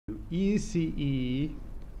ECE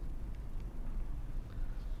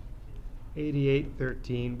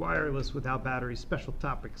 8813 Wireless Without Battery Special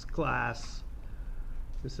Topics class.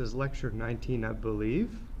 This is lecture 19, I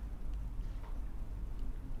believe.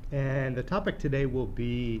 And the topic today will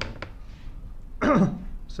be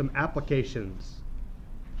some applications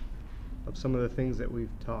of some of the things that we've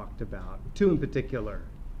talked about. Two in particular: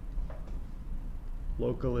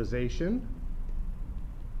 localization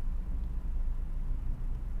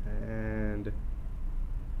and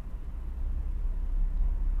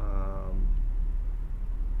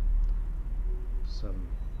some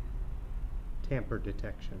tamper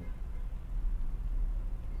detection.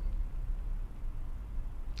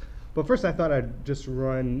 But first, I thought I'd just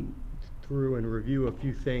run through and review a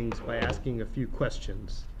few things by asking a few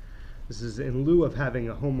questions. This is in lieu of having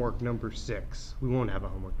a homework number 6. We won't have a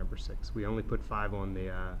homework number 6. We only put 5 on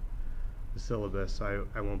the syllabus, so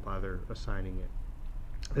I won't bother assigning it.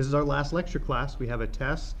 This is our last lecture class. We have a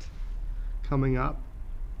test coming up,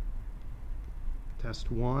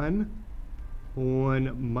 test 1,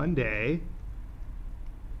 on Monday,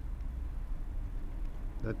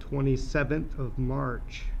 the 27th of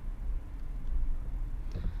March.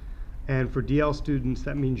 And for DL students,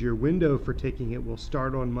 that means your window for taking it will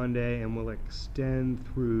start on Monday and will extend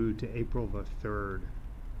through to April the 3rd.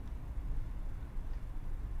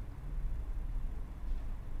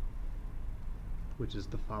 Which is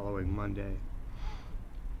the following Monday.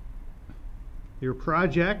 Your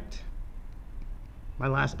project, my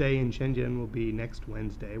last day in Shenzhen will be next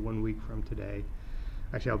Wednesday, 1 week from today.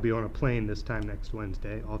 Actually, I'll be on a plane this time next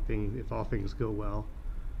Wednesday, if all things go well.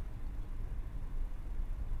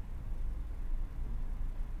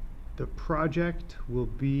 The project will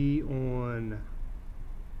be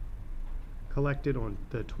collected on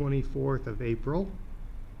the 24th of April.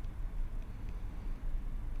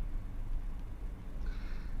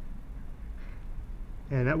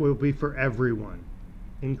 And that will be for everyone,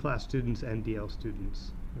 in-class students and DL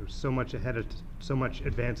students. There's so much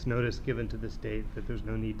advance notice given to this date that there's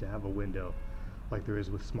no need to have a window like there is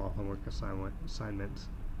with small homework assignments.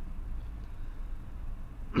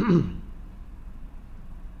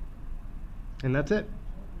 And that's it.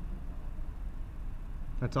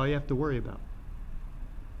 That's all you have to worry about.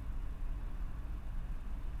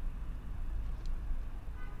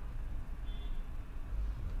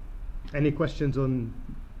 Any questions on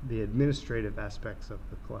the administrative aspects of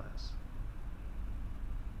the class?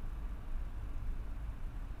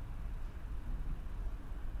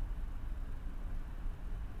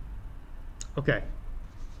 Okay,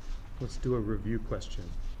 let's do a review question.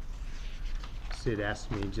 Sid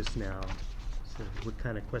asked me just now, so what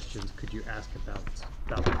kind of questions could you ask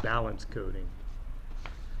about balance coding?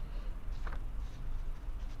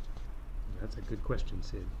 That's a good question,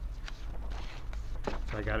 Sid.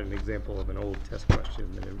 So I got an example of an old test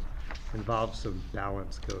question that involves some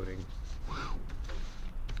balance coding.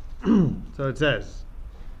 So it says,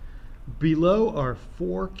 below are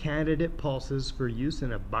 4 candidate pulses for use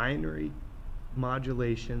in a binary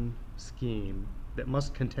modulation scheme that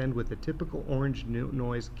must contend with the typical orange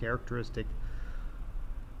noise characteristic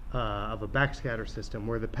of a backscatter system,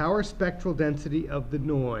 where the power spectral density of the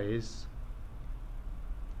noise,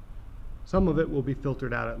 some of it will be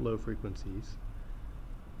filtered out at low frequencies.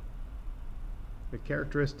 The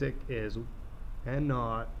characteristic is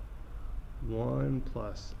N0 1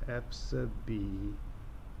 plus F sub B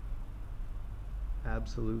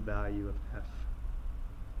absolute value of F.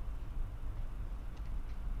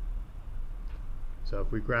 So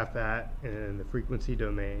if we graph that in the frequency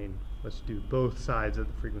domain, let's do both sides of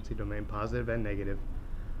the frequency domain, positive and negative.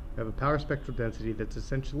 We have a power spectral density that's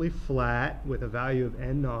essentially flat with a value of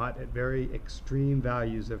N0 at very extreme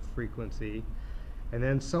values of frequency. And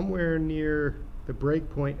then somewhere near the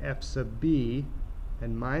breakpoint F sub B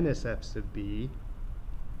and minus F sub B,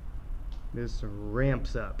 this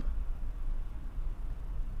ramps up.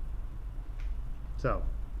 So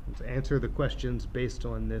let's answer the questions based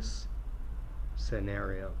on this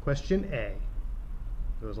scenario. Question A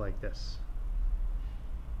goes like this.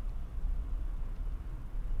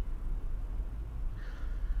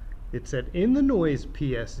 It said, in the noise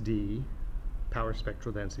PSD, power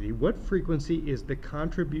spectral density, what frequency is the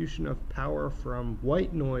contribution of power from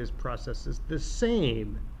white noise processes the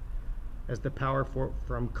same as the power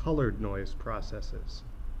from colored noise processes?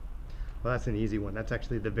 Well, that's an easy one. That's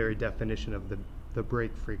actually the very definition of the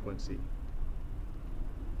break frequency.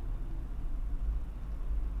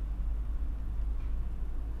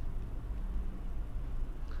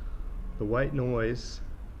 The white noise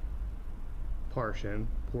portion,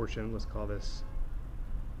 let's call this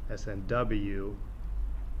SNW,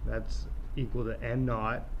 that's equal to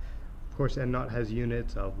N0. Of course, N naught has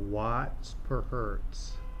units of watts per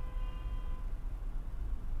hertz.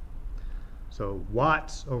 So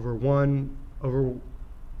watts over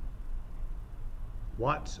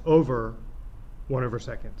watts over 1 over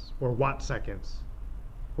seconds, or watt seconds,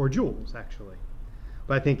 or joules actually.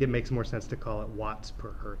 But I think it makes more sense to call it watts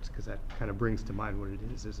per hertz because that kind of brings to mind what it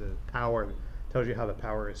is a power that tells you how the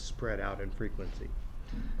power is spread out in frequency.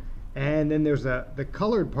 And then there's the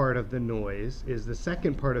colored part of the noise is the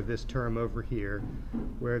second part of this term over here,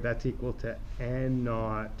 where that's equal to N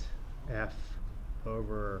naught F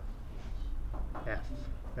over F,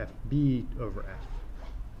 FB over F.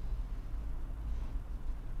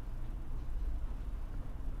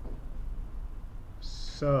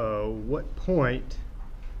 So what point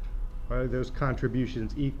are those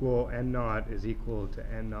contributions equal? N naught is equal to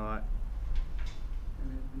N naught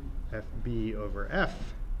FB over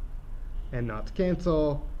F. N naughts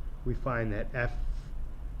cancel. We find that F,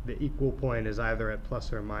 the equal point, is either at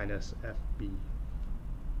plus or minus FB.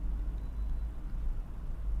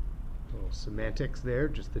 A little semantics there,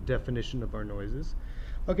 just the definition of our noises.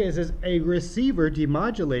 Okay, it says a receiver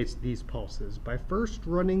demodulates these pulses by first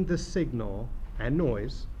running the signal and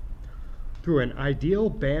noise through an ideal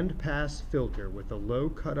bandpass filter with a low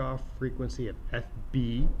cutoff frequency of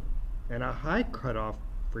FB and a high cutoff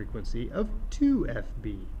frequency of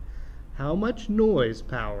 2FB. How much noise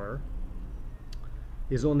power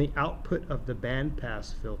is on the output of the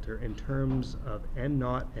bandpass filter in terms of N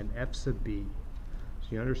naught and F sub B? So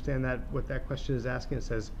you understand that what that question is asking? It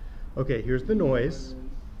says, okay, here's the noise.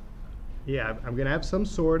 Yeah, I'm going to have some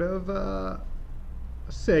sort of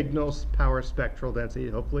signals, power spectral density.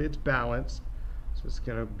 Hopefully it's balanced. So it's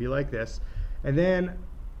going to be like this. And then,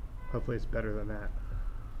 hopefully it's better than that.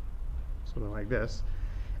 Something like this.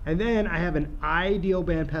 And then I have an ideal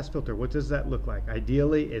bandpass filter. What does that look like?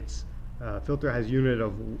 Ideally, its filter has unit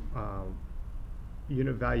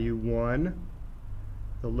value 1.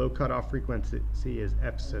 The low cutoff frequency is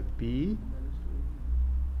F sub B,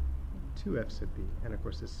 2F sub B. And of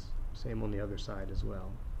course, it's same on the other side as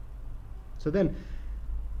well. So then,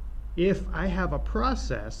 if I have a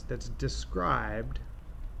process that's described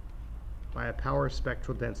by a power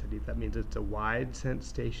spectral density, that means it's a wide sense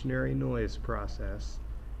stationary noise process,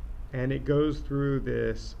 and it goes through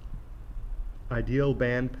this ideal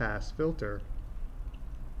bandpass filter,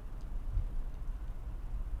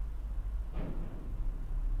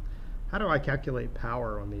 how do I calculate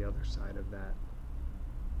power on the other side of that?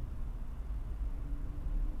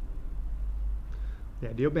 The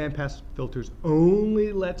ideal bandpass filters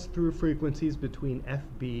only lets through frequencies between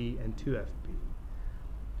FB and 2FB.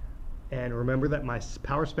 And remember that my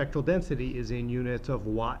power spectral density is in units of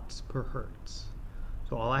watts per hertz.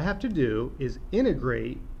 So all I have to do is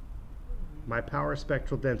integrate my power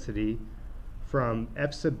spectral density from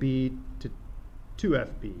F sub B to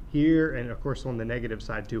 2FB here, and of course on the negative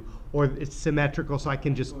side too. Or it's symmetrical, so I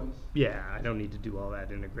can just, yeah, I don't need to do all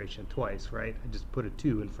that integration twice, right? I just put a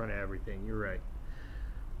 2 in front of everything. You're right.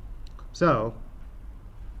 So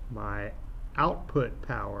my output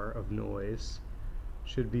power of noise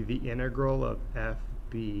should be the integral of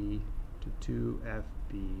FB to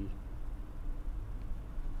 2FB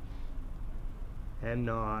N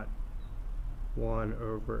naught 1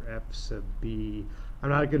 over F sub B. I'm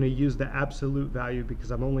not going to use the absolute value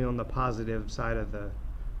because I'm only on the positive side of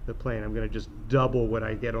the plane. I'm going to just double what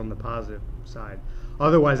I get on the positive side.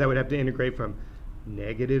 Otherwise, I would have to integrate from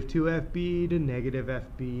negative 2FB to negative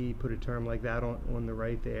FB, put a term like that on the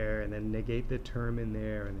right there, and then negate the term in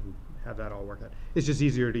there, and then have that all work out. It's just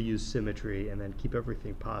easier to use symmetry and then keep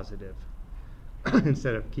everything positive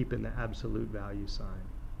instead of keeping the absolute value sign.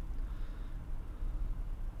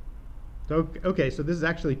 So, okay, so this is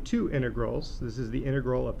actually two integrals. This is the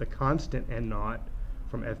integral of the constant N naught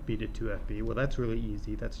from FB to 2FB. Well, that's really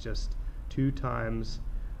easy. That's just 2 times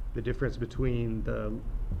the difference between the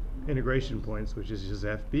integration points, which is just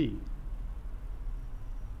FB.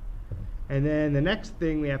 And then the next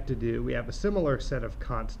thing we have to do, we have a similar set of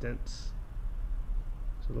constants.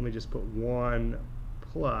 So let me just put 1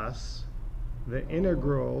 plus the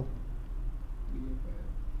integral.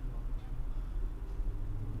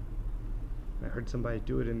 I heard somebody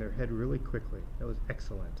do it in their head really quickly. That was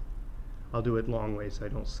excellent. I'll do it long way so I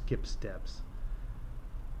don't skip steps.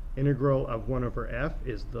 Integral of 1 over f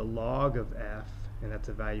is the log of f, and that's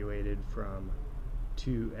evaluated from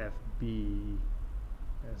 2fb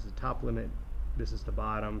as the top limit. This is the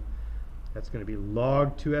bottom. That's going to be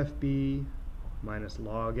log 2fb minus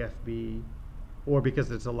log fb, or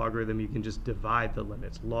because it's a logarithm, you can just divide the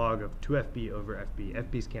limits. Log of 2fb over fb.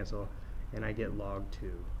 fb's cancel, and I get log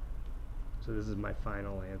 2. So this is my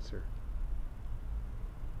final answer.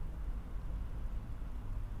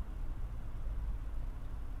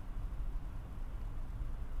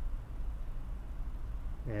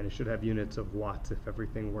 And it should have units of watts if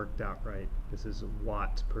everything worked out right. This is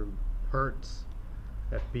watts per hertz.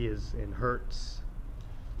 FB is in hertz.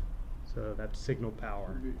 So that's signal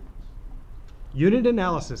power. Unit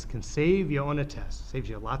analysis can save you on a test. Saves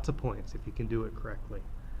you lots of points if you can do it correctly.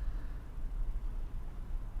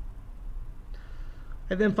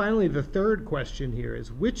 And then finally, the third question here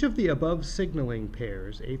is, which of the above signaling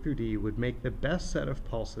pairs, A through D, would make the best set of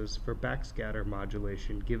pulses for backscatter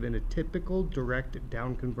modulation given a typical direct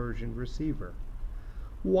downconversion receiver?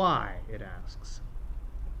 Why, it asks.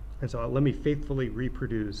 And so let me faithfully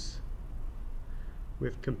reproduce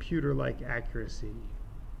with computer-like accuracy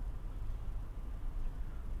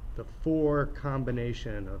the four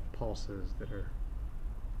combination of pulses that are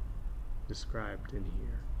described in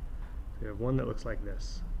here. We have one that looks like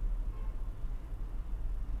this.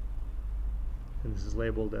 And this is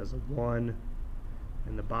labeled as a 1,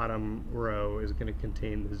 and the bottom row is going to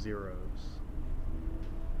contain the zeros.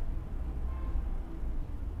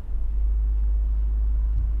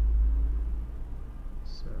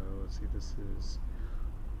 So let's see,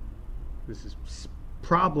 this is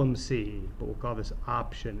problem C, but we'll call this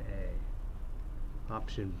option A.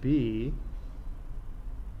 Option B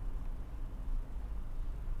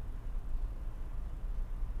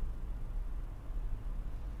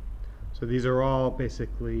so these are all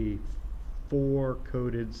basically 4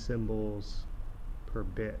 coded symbols per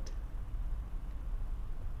bit.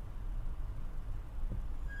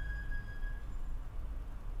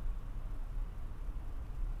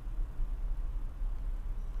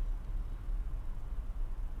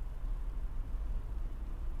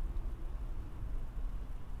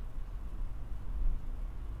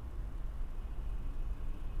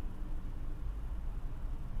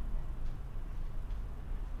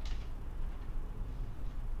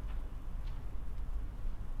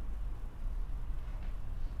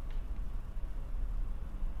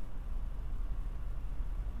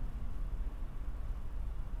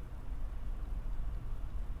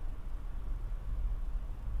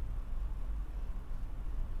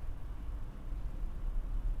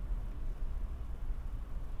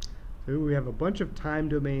 So we have a bunch of time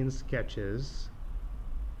domain sketches.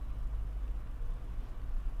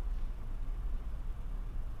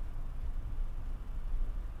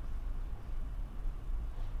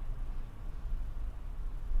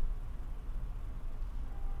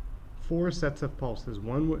 Four sets of pulses.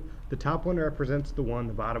 The top one represents the 1,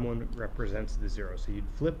 the bottom one represents the 0. So you'd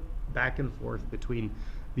flip back and forth between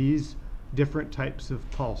these different types of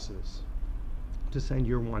pulses to send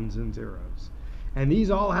your 1s and 0s. And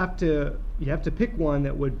these all you have to pick one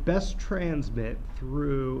that would best transmit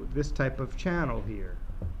through this type of channel here,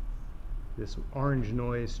 this orange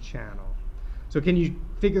noise channel. So can you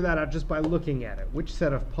figure that out just by looking at it? Which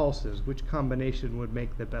set of pulses, which combination would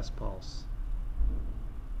make the best pulse?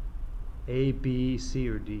 A, B, C,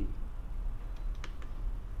 or D?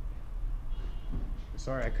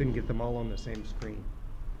 Sorry, I couldn't get them all on the same screen.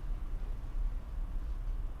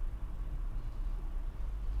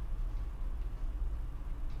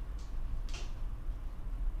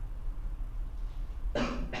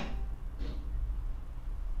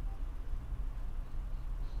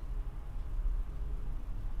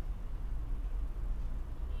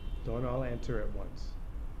 Don't all answer at once.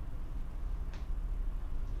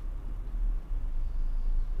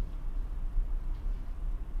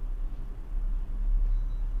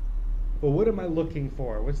 Well, what am I looking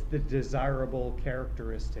for? What's the desirable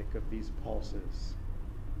characteristic of these pulses,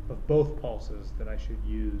 of both pulses that I should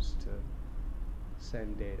use to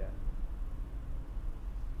send data?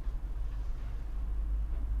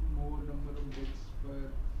 More number of bits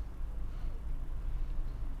per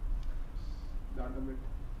data bit.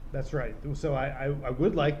 That's right. So I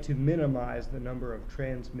would like to minimize the number of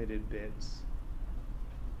transmitted bits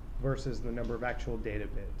versus the number of actual data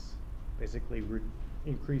bits. Basically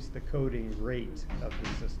increase the coding rate of the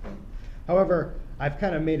system. However, I've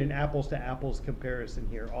kind of made an apples to apples comparison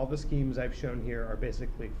here. All the schemes I've shown here are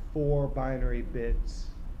basically 4 binary bits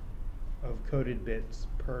of coded bits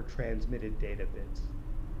per transmitted data bits.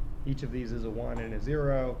 Each of these is a 1 and a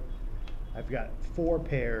 0. I've got 4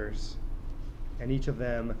 pairs, and each of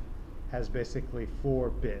them has basically 4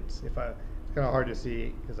 bits. It's kind of hard to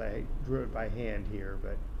see because I drew it by hand here,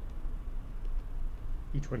 but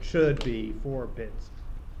each one should be 4 bits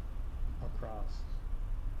across.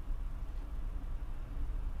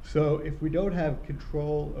 So if we don't have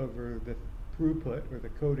control over the throughput or the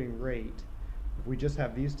coding rate, if we just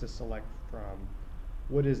have these to select from,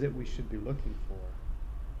 what is it we should be looking for?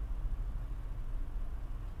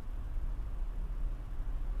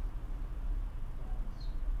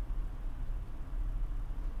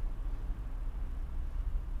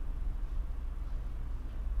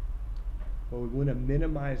 Well, we want to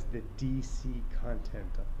minimize the DC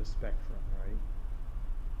content of the spectrum, right?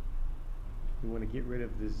 We want to get rid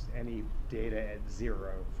of any data at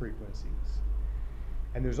 0 frequencies.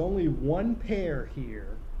 And there's only one pair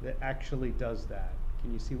here that actually does that.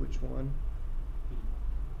 Can you see which one?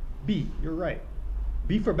 B, you're right.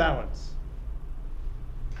 B for balance.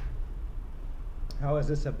 How is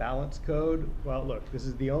this a balance code? Well, look, this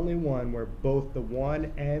is the only one where both the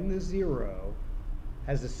 1 and the 0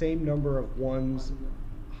 has the same number of ones,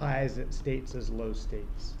 highs states as low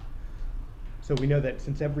states. So we know that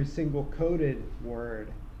since every single coded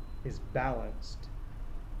word is balanced,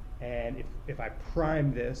 and if I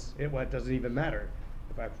prime this, it doesn't even matter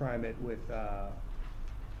if I prime it with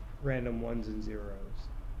random 1s and 0s.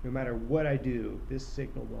 No matter what I do, this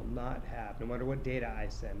signal will not have, no matter what data I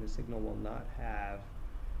send, this signal will not have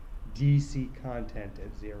DC content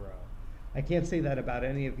at 0. I can't say that about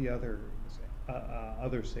any of the other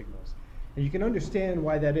signals. And you can understand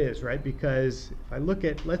why that is, right? Because if I look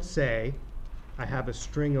at, let's say, I have a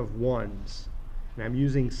string of 1s, and I'm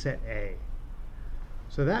using set A.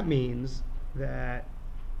 So that means that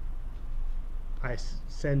I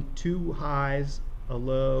send 2 highs, a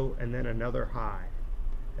low, and then another high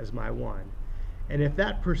as my 1. And if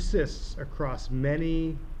that persists across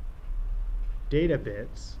many data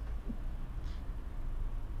bits,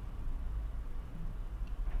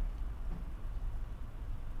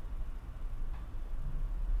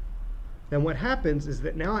 then what happens is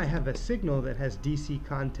that now I have a signal that has DC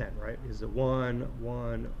content, right? Is a 1,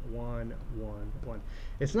 1, 1, 1, 1.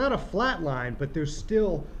 It's not a flat line, but there's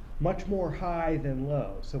still much more high than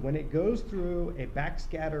low. So when it goes through a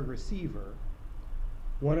backscatter receiver,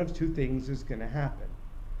 one of 2 things is going to happen.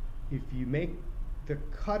 If you make the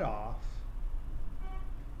cutoff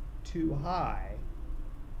too high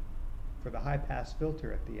for the high pass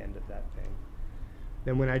filter at the end of that thing,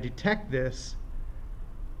 then when I detect this,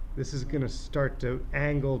 this is going to start to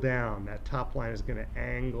angle down. That top line is going to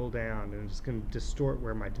angle down, and it's going to distort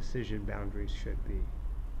where my decision boundaries should be.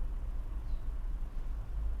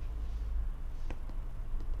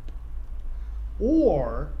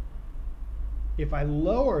 Or, if I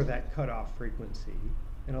lower that cutoff frequency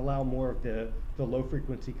and allow more of the low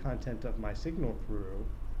frequency content of my signal through,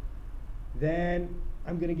 then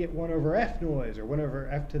I'm going to get 1 over F noise, or 1 over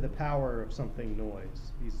F to the power of something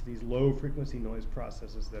noise. These low frequency noise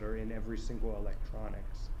processes that are in every single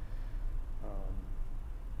electronics.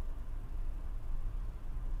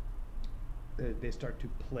 They start to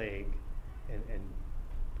plague and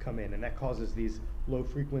come in, and that causes these low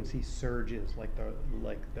frequency surges, like the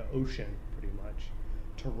ocean pretty much,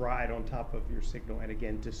 to ride on top of your signal and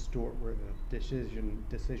again distort where the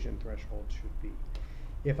decision threshold should be.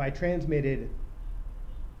 If I transmitted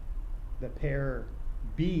the pair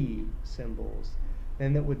B symbols,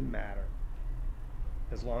 then that wouldn't matter.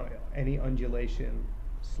 As long any undulation,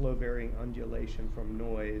 slow varying undulation from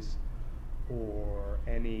noise, or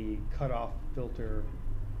any cutoff filter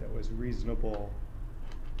that was reasonable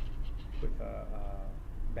with a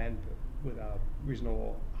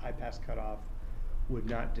reasonable high pass cutoff would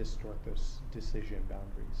not distort those decision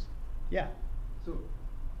boundaries. Yeah. So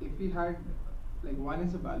if we had, like, 1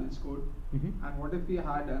 is a balance code, and what if we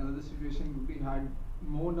had another situation, we had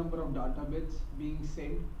more number of data bits being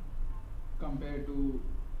sent compared to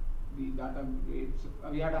the data rates?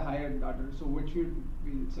 We had a higher data, so which should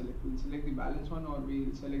we select? We'll select the balance one, or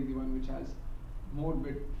we'll select the one which has more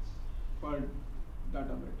bits per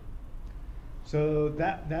data bit? So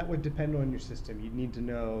that would depend on your system. You'd need to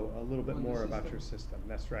know a little bit On the more about system. your system.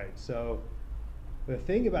 That's right. So the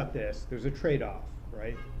thing about this, there's a trade-off,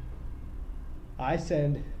 right? I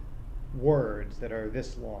send words that are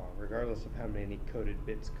this long, regardless of how many coded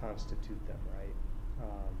bits constitute them, right?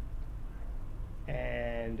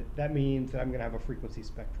 And that means that I'm going to have a frequency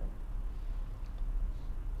spectrum.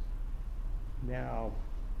 Now,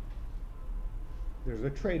 there's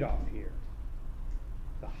a trade-off here.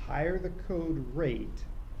 The higher the code rate,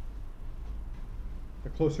 the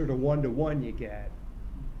closer to 1-to-1 you get,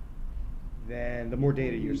 then the more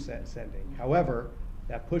data you're sending. However,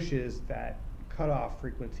 that pushes that cutoff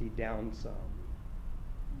frequency down some,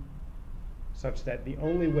 such that the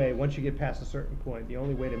only way, once you get past a certain point, the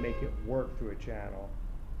only way to make it work through a channel,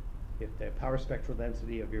 if the power spectral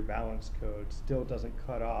density of your balance code still doesn't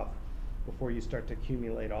cut off before you start to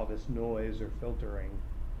accumulate all this noise or filtering,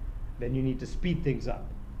 then you need to speed things up.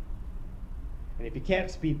 And if you can't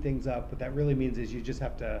speed things up, what that really means is you just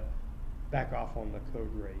have to back off on the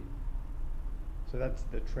code rate. So that's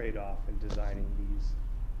the trade-off in designing these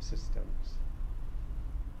systems.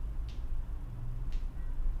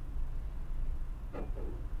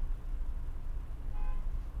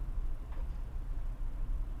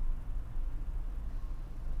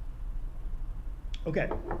 Okay.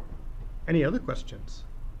 Any other questions?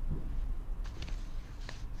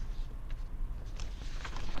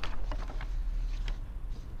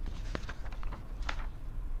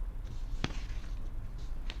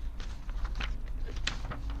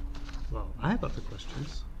 Well, I have other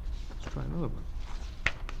questions. Let's try another one.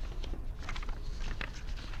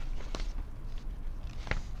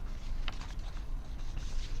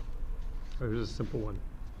 Oh, here's a simple one.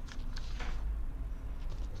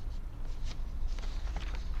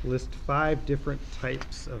 List 5 different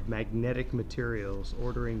types of magnetic materials,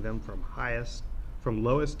 ordering them from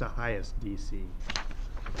lowest to highest DC.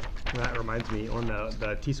 And that reminds me, on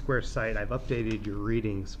the T-Square site, I've updated your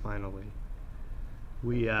readings finally.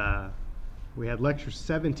 We had lecture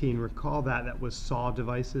 17, recall that was SAW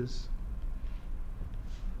devices.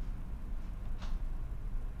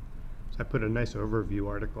 So I put a nice overview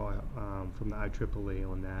article from the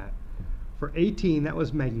IEEE on that. For 18, that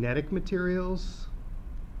was magnetic materials.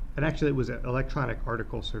 And actually it was electronic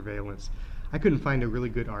article surveillance. I couldn't find a really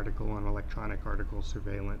good article on electronic article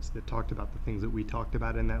surveillance that talked about the things that we talked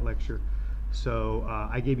about in that lecture. So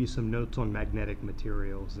I gave you some notes on magnetic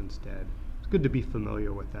materials instead. It's good to be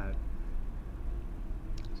familiar with that.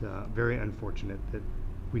 It's very unfortunate that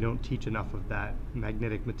we don't teach enough of that,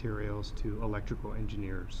 magnetic materials, to electrical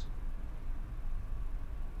engineers.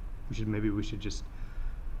 Maybe we should just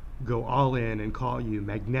go all in and call you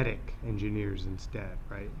magnetic engineers instead,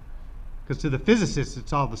 right? Because to the physicists,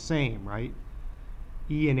 it's all the same, right?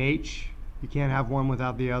 E and H, you can't have one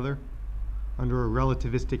without the other. Under a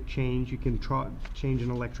relativistic change, you can change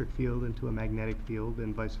an electric field into a magnetic field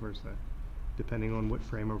and vice versa, depending on what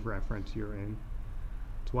frame of reference you're in.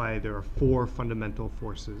 That's why there are 4 fundamental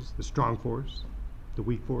forces: the strong force, the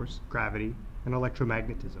weak force, gravity, and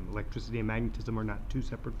electromagnetism. Electricity and magnetism are not 2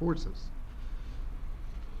 separate forces.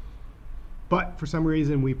 But for some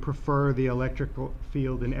reason, we prefer the electrical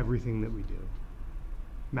field in everything that we do.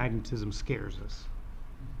 Magnetism scares us.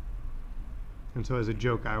 And so as a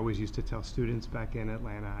joke, I always used to tell students back in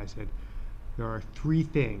Atlanta, I said, there are 3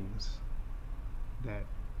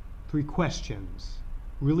 questions,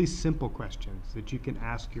 really simple questions that you can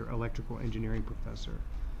ask your electrical engineering professor,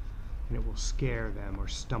 and it will scare them or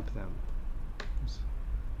stump them.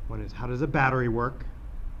 One is, how does a battery work?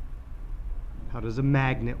 How does a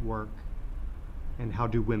magnet work? And how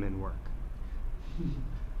do women work?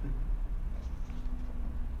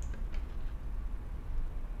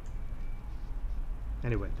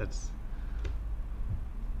 Anyway, that's...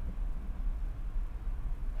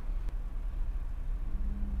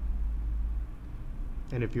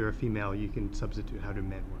 And if you're a female, you can substitute how do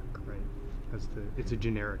men work, right? It's a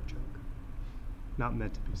generic joke, not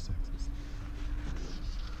meant to be sexist.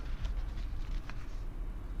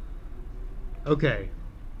 Okay.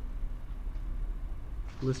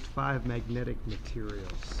 List 5 magnetic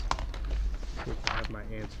materials. I have my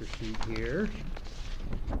answer sheet here.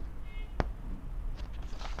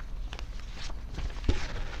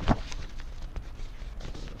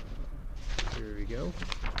 Here we go.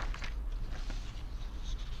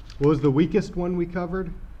 What was the weakest one we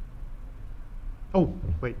covered? Oh,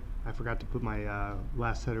 wait, I forgot to put my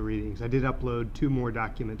last set of readings. I did upload 2 more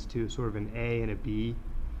documents too, sort of an A and a B.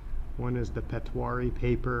 One is the Petwari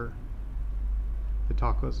paper. It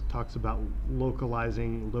talks about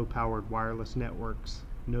localizing low-powered wireless networks,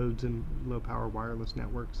 nodes in low-powered wireless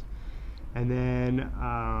networks. And then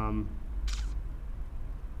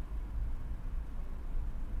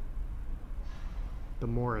the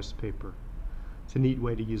Morris paper. It's a neat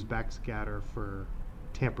way to use backscatter for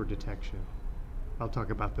tamper detection. I'll talk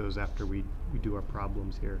about those after we do our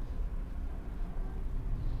problems here.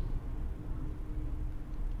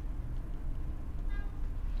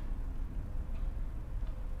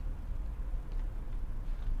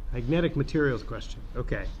 Magnetic materials question.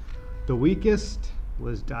 Okay. The weakest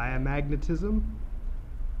was diamagnetism.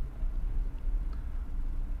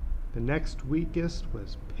 The next weakest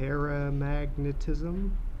was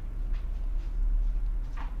paramagnetism.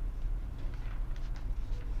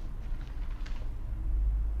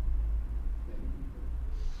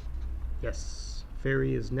 Yes.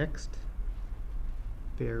 Ferry is next.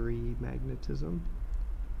 Ferrimagnetism.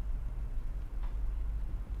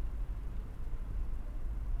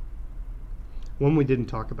 One we didn't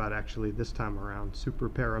talk about actually this time around,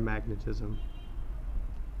 superparamagnetism.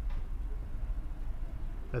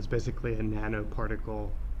 That's basically a nanoparticle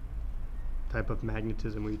type of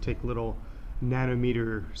magnetism where you take little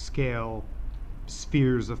nanometer scale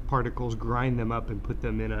spheres of particles, grind them up and put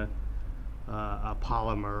them in a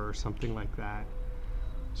polymer or something like that.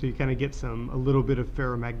 So you kind of get a little bit of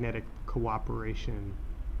ferromagnetic cooperation.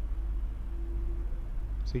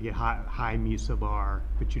 So you get high mu sub r,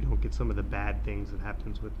 but you don't get some of the bad things that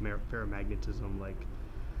happens with ferromagnetism, like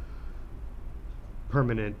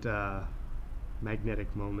permanent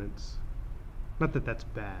magnetic moments. Not that that's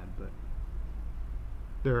bad, but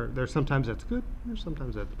there's sometimes that's good, there's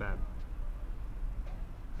sometimes that's bad.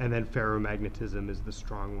 And then ferromagnetism is the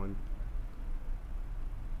strong one.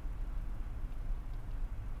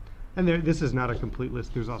 And this is not a complete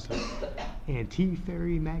list. There's also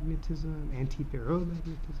anti-ferromagnetism,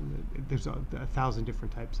 anti-ferromagnetism. There's a 1,000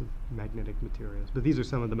 different types of magnetic materials, but these are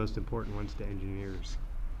some of the most important ones to engineers.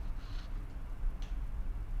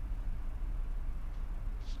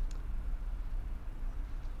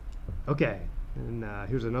 Okay, and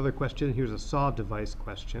here's another question. Here's a SAW device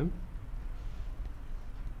question.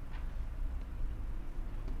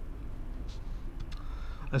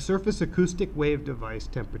 A surface acoustic wave device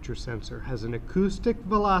temperature sensor has an acoustic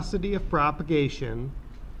velocity of propagation,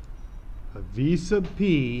 a V sub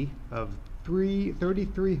p, of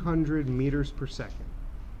 3,300 meters per second.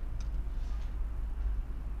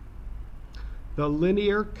 The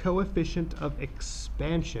linear coefficient of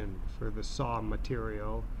expansion for the SAW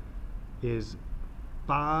material is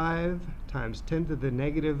 5 times 10 to the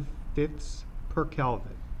negative fifths per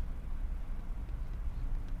Kelvin.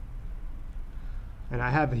 And I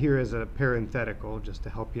have here as a parenthetical, just to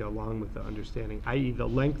help you along with the understanding, i.e. the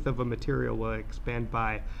length of a material will expand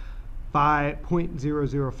by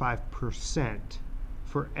 0.005%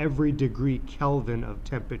 for every degree Kelvin of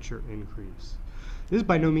temperature increase. This is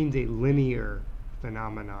by no means a linear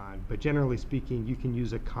phenomenon, but generally speaking, you can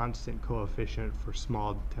use a constant coefficient for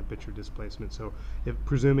small temperature displacement. So if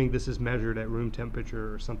presuming this is measured at room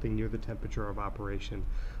temperature or something near the temperature of operation,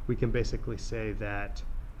 we can basically say that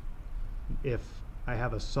if I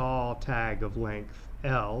have a SAW tag of length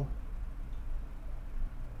L,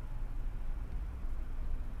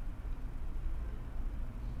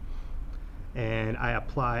 and I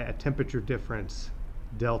apply a temperature difference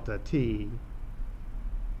delta T,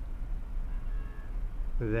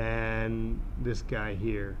 then this guy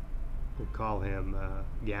here, we'll call him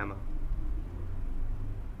gamma.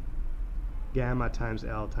 Gamma times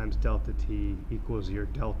L times delta T equals your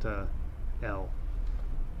delta L.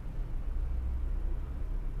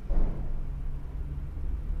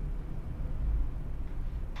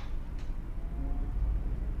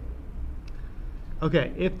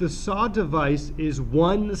 Okay, if the SAW device is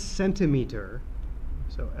 1 centimeter,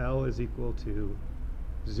 so L is equal to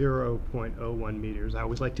 0.01 meters. I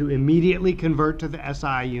always like to immediately convert to the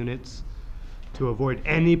SI units to avoid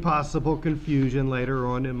any possible confusion later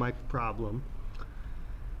on in my problem.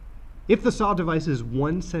 If the SAW device is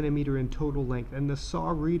 1 centimeter in total length, and the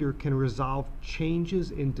SAW reader can resolve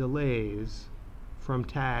changes in delays from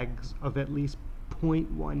tags of at least 0.1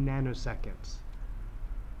 nanoseconds.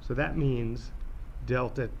 So that means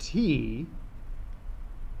delta T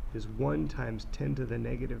is 1 times 10 to the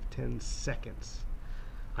negative 10 seconds.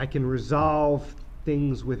 I can resolve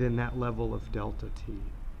things within that level of delta T.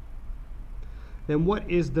 Then what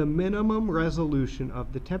is the minimum resolution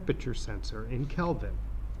of the temperature sensor in Kelvin?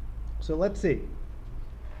 So let's see.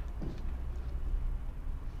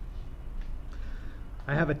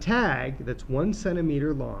 I have a tag that's 1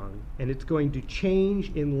 centimeter long, and it's going to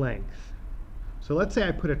change in length. So let's say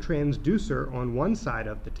I put a transducer on one side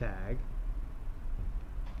of the tag.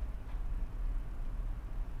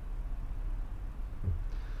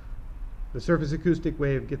 The surface acoustic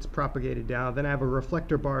wave gets propagated down. Then I have a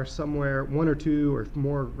reflector bar somewhere, 1 or 2 or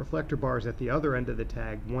more reflector bars at the other end of the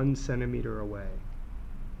tag, 1 centimeter away.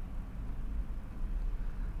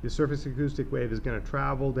 The surface acoustic wave is going to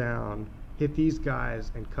travel down, hit these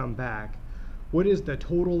guys, and come back. What is the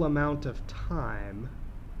total amount of time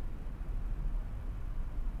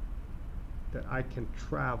that I can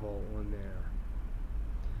travel on there?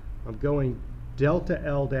 I'm going delta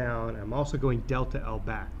L down. I'm also going delta L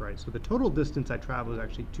back, right? So the total distance I travel is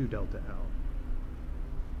actually 2 delta L.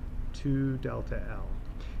 2 delta L.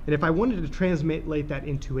 And if I wanted to translate that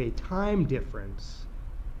into a time difference,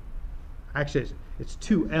 actually it's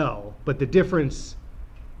 2L, but the difference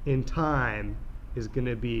in time is going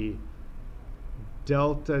to be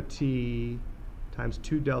delta T times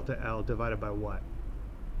 2 delta L divided by what?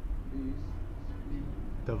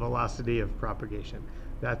 The velocity of propagation.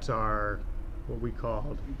 That's our, what we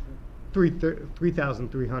called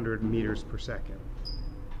 3,300 meters per second.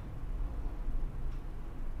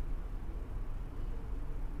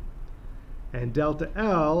 And delta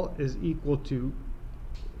L is equal to,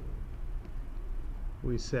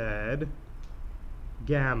 we said,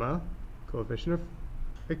 gamma, coefficient of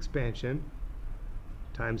expansion,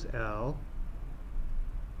 times L,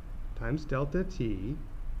 times delta T,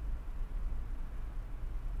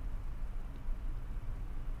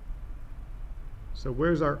 So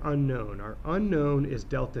where's our unknown? Our unknown is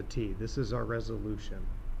delta t. This is our resolution.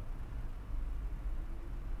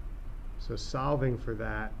 So solving for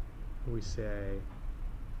that, we say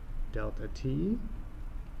delta t,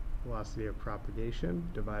 velocity of propagation,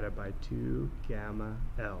 divided by 2 gamma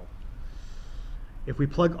L. If we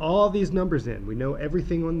plug all these numbers in, we know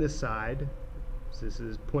everything on this side. So this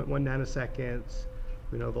is 0.1 nanoseconds.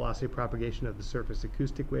 We know velocity of propagation of the surface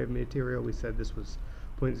acoustic wave material. We said this was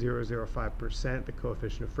 0.005%, the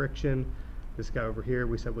coefficient of friction. This guy over here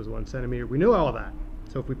we said was 1 centimeter. We know all that.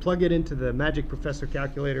 So if we plug it into the Magic Professor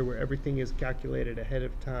calculator where everything is calculated ahead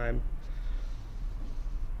of time,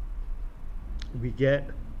 we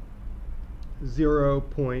get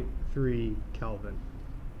 0.3 Kelvin.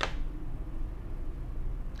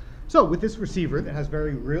 So with this receiver that has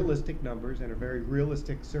very realistic numbers and a very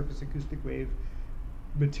realistic surface acoustic wave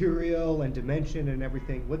material and dimension and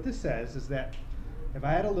everything, what this says is that if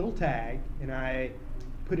I had a little tag and I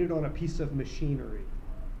put it on a piece of machinery,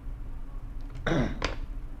 and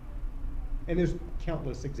there's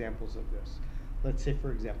countless examples of this. Let's say,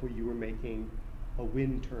 for example, you were making a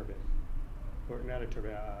wind turbine, or not a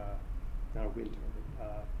turbine, not a wind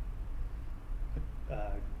turbine,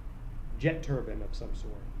 a jet turbine of some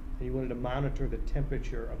sort. And you wanted to monitor the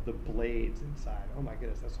temperature of the blades inside. Oh my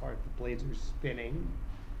goodness, that's hard. The blades are spinning,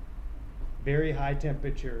 very high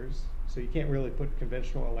temperatures, so you can't really put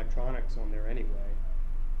conventional electronics on there anyway.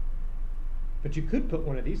 But you could put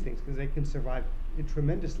one of these things because they can survive in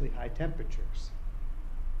tremendously high temperatures.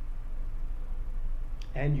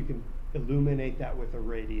 And you can illuminate that with a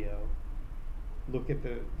radio, look at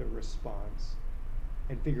the response,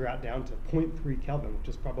 and figure out down to 0.3 Kelvin, which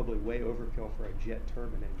is probably way overkill for a jet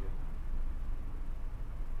turbine engine.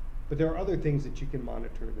 But there are other things that you can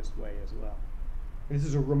monitor this way as well. And this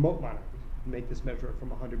is a remote monitor. You can make this measure it from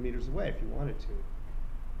 100 meters away if you wanted to.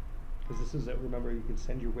 Because this is, remember, you can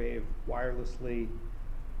send your wave wirelessly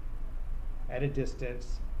at a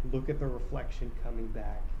distance, look at the reflection coming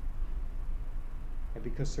back. And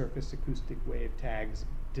because surface acoustic wave tags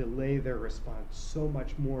delay their response so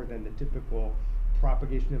much more than the typical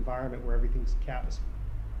propagation environment where everything's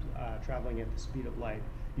traveling at the speed of light,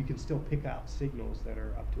 you can still pick out signals that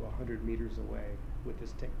are up to 100 meters away with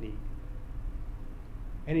this technique.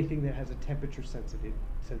 Anything that has a temperature sensitivity,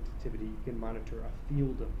 you can monitor a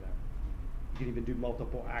field of them. You can even do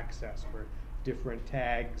multiple access where different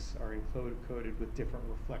tags are encoded with different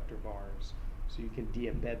reflector bars. So you can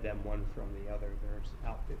de-embed them one from the other. There's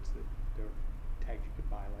outfits that there are tags you could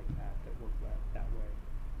buy like that work that way.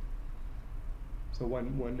 So one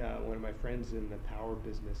of my friends in the power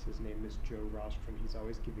business, his name is Joe Rostrom. He's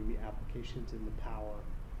always giving me applications in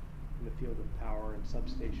the field of power and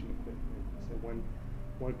substation equipment. So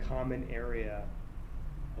one common area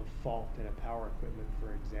of fault in a power equipment,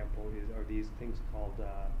 for example, are these things called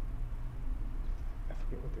I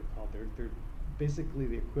forget what they're called. They're basically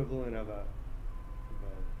the equivalent of a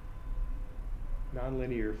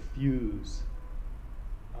nonlinear fuse,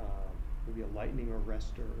 maybe a lightning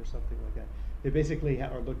arrestor or something like that. They basically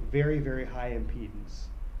look very, very high impedance.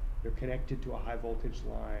 They're connected to a high voltage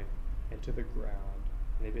line and to the ground.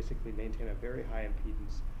 And they basically maintain a very high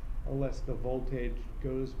impedance unless the voltage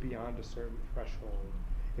goes beyond a certain threshold,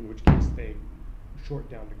 in which case they short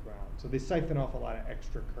down to ground. So they siphon off a lot of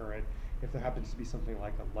extra current if there happens to be something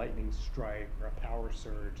like a lightning strike or a power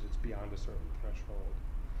surge that's beyond a certain threshold.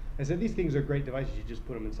 And so these things are great devices. You just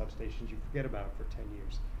put them in substations, you forget about them for 10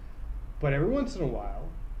 years. But every once in a while,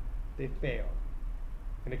 they fail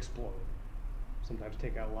and explode. Sometimes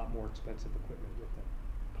take out a lot more expensive equipment with them,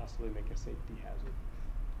 possibly make a safety hazard.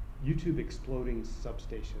 YouTube exploding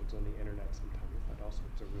substations on the internet sometimes. You'll find all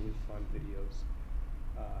sorts of really fun videos,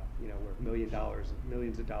 where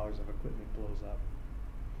millions of dollars of equipment blows up.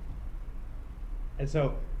 And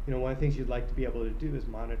so, one of the things you'd like to be able to do is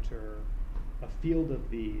monitor a field of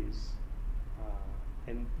these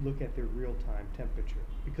and look at their real-time temperature.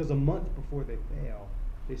 Because a month before they fail,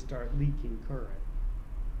 they start leaking current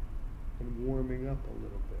and warming up a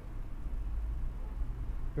little bit.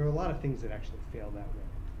 There are a lot of things that actually fail that way.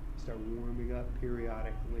 They start warming up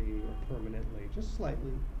periodically or permanently, just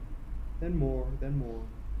slightly, then more, then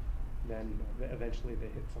eventually they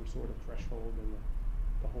hit some sort of threshold and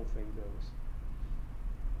the whole thing goes.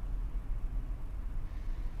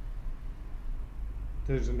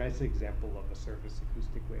 There's a nice example of a surface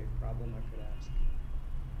acoustic wave problem I could ask.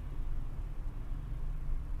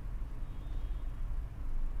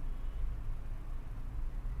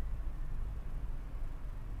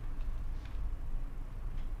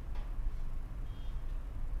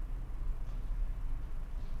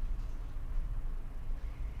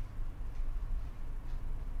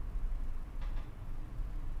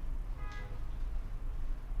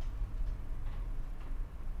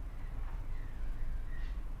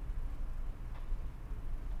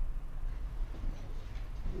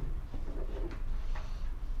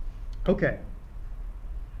 Okay.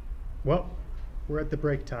 Well, we're at the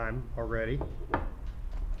break time already.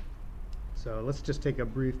 So let's just take a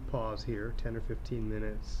brief pause here, 10 or 15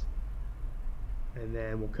 minutes, and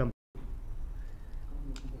then we'll come.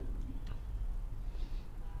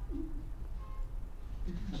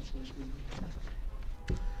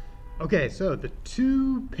 Okay, so the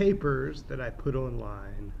two papers that I put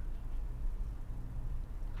online,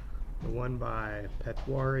 the one by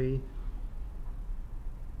Patwari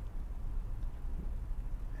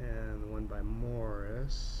and the one by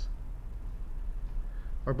Morris,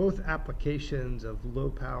 are both applications of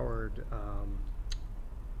low-powered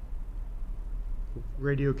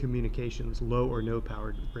radio communications, low or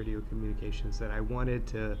no-powered radio communications that I wanted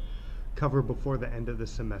to cover before the end of the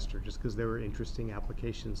semester, just because there were interesting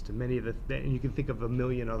applications to many of the, and you can think of a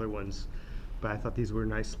million other ones, but I thought these were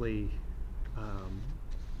nicely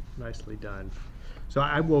done. So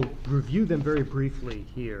I will review them very briefly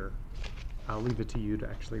here. I'll leave it to you to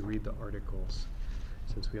actually read the articles,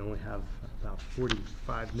 since we only have about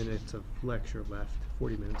 45 minutes of lecture left,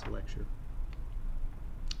 40 minutes of lecture.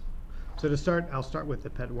 So to start, I'll start with the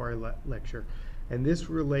Patwari lecture, and this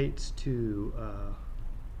relates to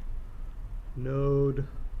node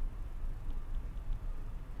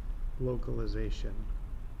localization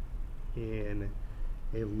in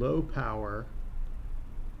a low power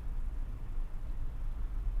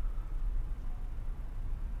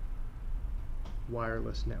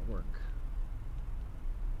wireless network.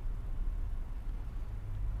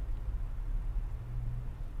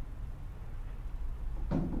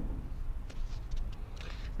 And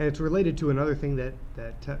it's related to another thing that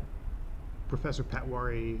Professor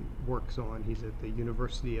Patwari works on. He's at the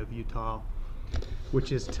University of Utah,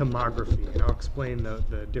 which is tomography. And I'll explain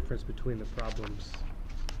the difference between the problems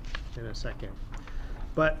in a second.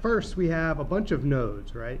 But first, we have a bunch of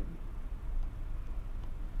nodes, right?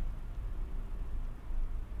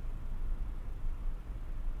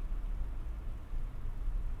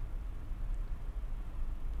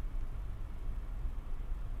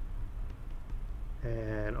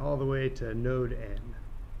 And all the way to node N.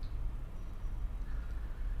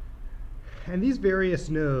 And these various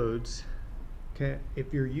nodes,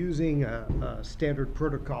 if you're using a standard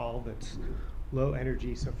protocol that's low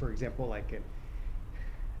energy, so for example, like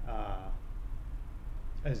a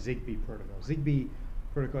Zigbee protocol. Zigbee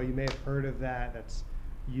protocol, you may have heard of that. That's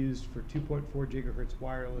used for 2.4 gigahertz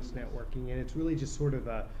wireless networking, and it's really just sort of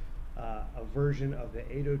a version of the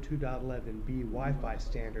 802.11b Wi-Fi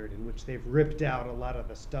standard, in which they've ripped out a lot of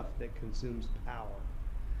the stuff that consumes power.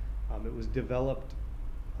 It was developed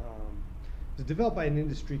by an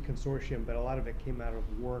industry consortium, but a lot of it came out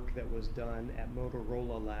of work that was done at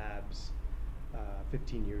Motorola Labs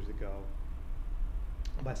 15 years ago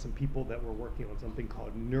by some people that were working on something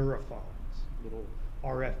called neurophons, little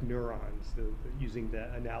RF neurons, using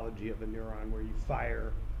the analogy of a neuron where you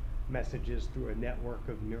fire messages through a network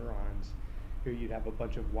of neurons. Here you'd have a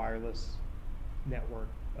bunch of wireless network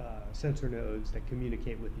sensor nodes that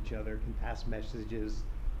communicate with each other, can pass messages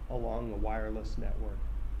along a wireless network.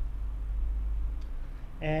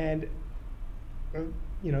 And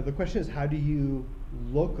the question is, how do you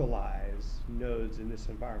localize nodes in this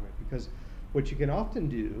environment? Because what you can often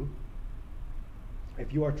do,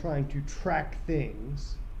 if you are trying to track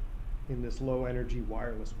things in this low energy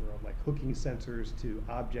wireless world, like hooking sensors to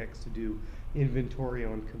objects to do inventory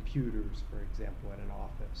on computers, for example, at an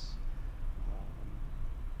office,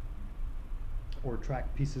 or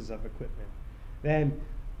track pieces of equipment, then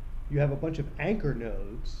you have a bunch of anchor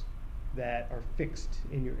nodes that are fixed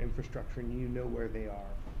in your infrastructure and you know where they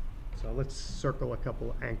are. So let's circle a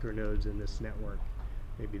couple anchor nodes in this network.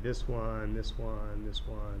 Maybe this one, this one, this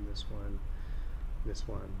one, this one, this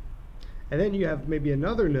one. And then you have maybe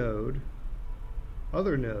another node,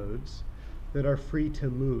 other nodes that are free to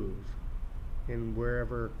move in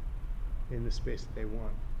wherever in the space that they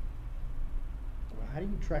want. Well, how do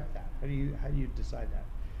you track that? How do you decide that?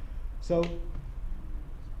 So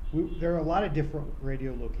there are a lot of different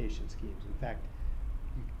radio location schemes. In fact,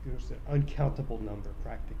 there's an uncountable number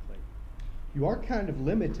practically. You are kind of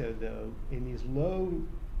limited though in these low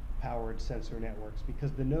powered sensor networks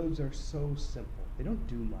because the nodes are so simple. They don't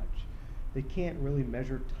do much. They can't really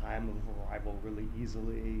measure time of arrival really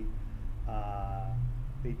easily.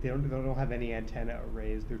 They don't have any antenna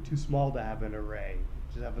arrays. They're too small to have an array.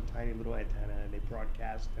 They just have a tiny little antenna and they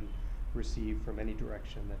broadcast and receive from any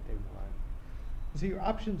direction that they want. So your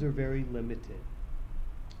options are very limited.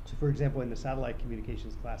 So for example, in the satellite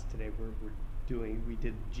communications class today, we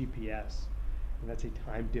did GPS, and that's a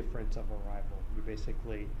time difference of arrival. You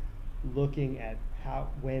basically looking at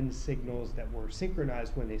when signals that were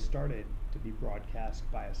synchronized when they started to be broadcast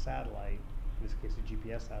by a satellite, in this case a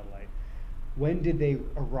GPS satellite, when did they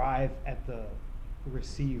arrive at the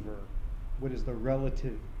receiver? What is the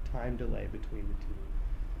relative time delay between the two?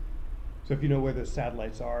 So if you know where the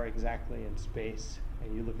satellites are exactly in space,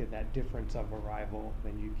 and you look at that difference of arrival,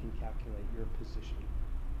 then you can calculate your position.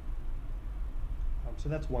 So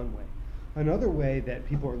that's one way. Another way that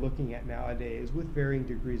people are looking at nowadays with varying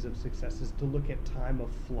degrees of success is to look at time of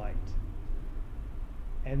flight.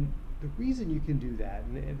 And the reason you can do that,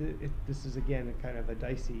 and this is again a kind of a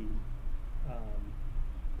dicey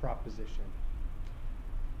proposition,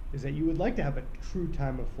 is that you would like to have a true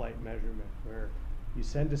time of flight measurement where you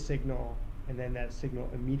send a signal and then that signal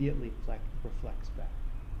immediately reflects back.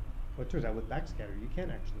 Well, it turns out with backscatter you can't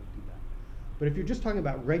actually do that. But if you're just talking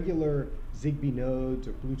about regular Zigbee nodes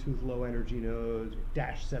or Bluetooth low energy nodes or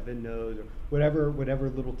 -7 nodes or whatever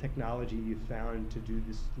little technology you found to do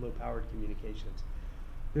this low powered communications,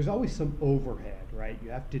 there's always some overhead, right? You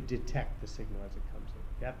have to detect the signal as it comes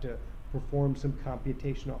in. You have to perform some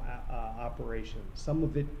computational operations, some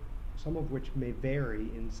of which may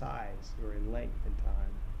vary in size or in length and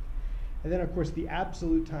time. And then of course the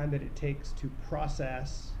absolute time that it takes to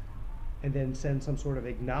process and then send some sort of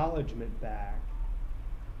acknowledgement back,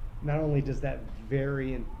 not only does that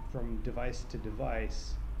vary from device to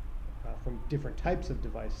device, from different types of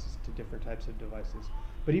devices to different types of devices,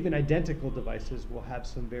 but even identical devices will have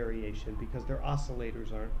some variation because their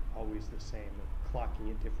oscillators aren't always the same. They're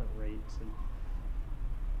clocking at different rates.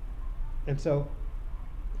 And so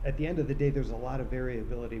at the end of the day, there's a lot of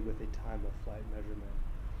variability with a time of flight measurement.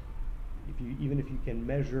 Even if you can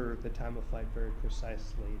measure the time of flight very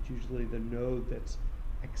precisely, it's usually the node that's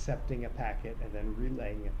accepting a packet and then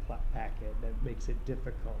relaying a packet that makes it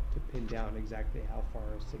difficult to pin down exactly how far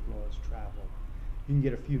a signal has traveled. You can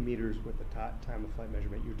get a few meters with a time of flight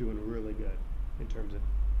measurement, you're doing really good in terms of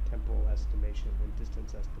temporal estimation and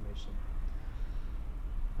distance estimation.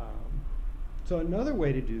 So another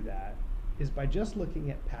way to do that is by just looking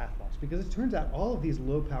at path loss, because it turns out all of these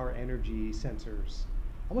low power energy sensors,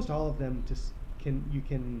 almost all of them you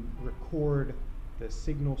can record the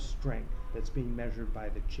signal strength that's being measured by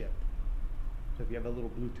the chip. So if you have a little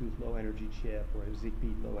Bluetooth low energy chip or a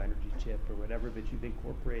Zigbee low energy chip or whatever that you've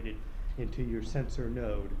incorporated into your sensor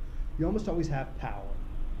node, you almost always have power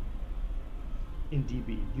in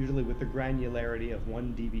dB, usually with the granularity of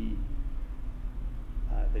 1 dB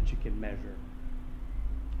that you can measure.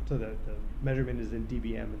 So the measurement is in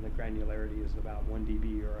dBm and the granularity is about 1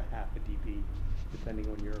 dB or a half a dB, depending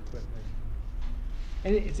on your equipment.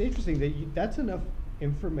 And it's interesting that that's enough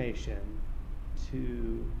information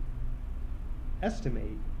to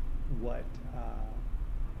estimate what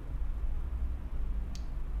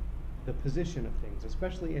the position of things,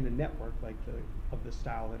 especially in a network like of the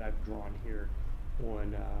style that I've drawn here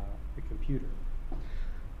on the computer.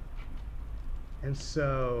 And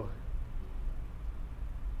so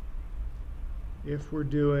if we're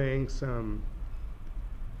doing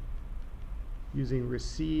using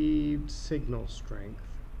received signal strength,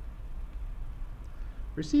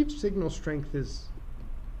 received signal strength is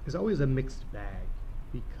always a mixed bag,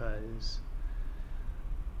 because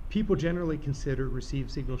people generally consider received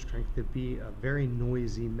signal strength to be a very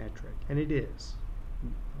noisy metric, and it is,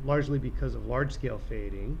 largely because of large-scale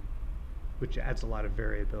fading, which adds a lot of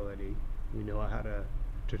variability. We know how to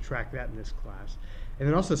track that in this class. And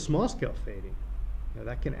then also small-scale fading.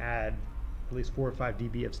 That can add at least 4 or 5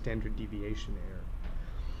 dB of standard deviation error.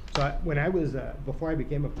 So before I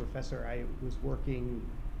became a professor, I was working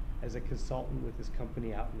as a consultant with this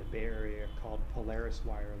company out in the Bay Area called Polaris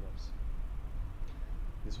Wireless.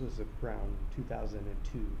 This was around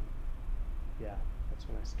 2002. Yeah, that's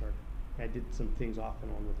when I started. I did some things off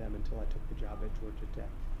and on with them until I took the job at Georgia Tech,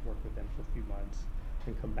 worked with them for a few months,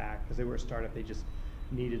 and come back, because they were a startup. They just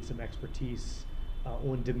needed some expertise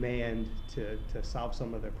on demand to solve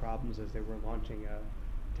some of their problems as they were launching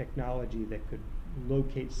a technology that could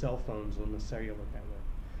locate cell phones on the cellular network.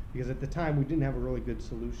 Because at the time, we didn't have a really good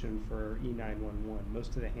solution for E911.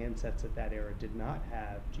 Most of the handsets at that era did not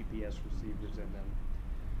have GPS receivers in them.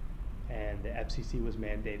 And the FCC was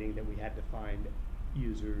mandating that we had to find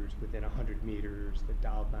users within 100 meters that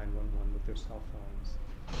dialed 911 with their cell phones.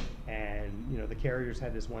 And the carriers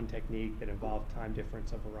had this one technique that involved time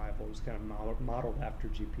difference of arrival. It was kind of modeled after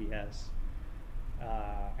GPS,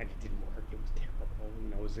 and it didn't work. It was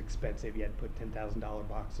terrible. It was expensive. You had to put $10,000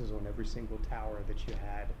 boxes on every single tower that you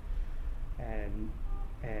had, and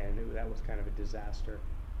that was kind of a disaster.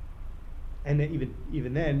 And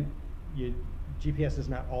even then, GPS is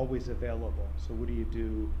not always available. So what do you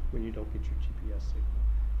do when you don't get your GPS signal?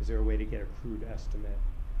 Is there a way to get a crude estimate?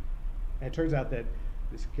 And it turns out that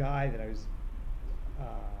this guy that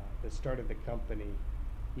that started the company,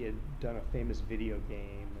 he had done a famous video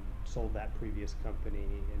game and sold that previous company,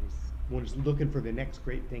 and was looking for the next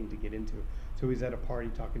great thing to get into. So he's at a party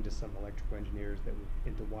talking to some electrical engineers that were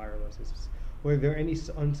into wireless. He says, well, are there any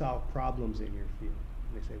unsolved problems in your field?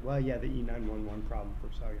 And they say, well, yeah, the E911 problem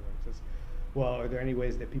for cellular. He says, well, are there any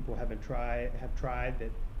ways that people haven't tried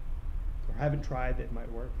that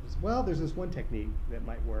might work? He says, well, there's this one technique that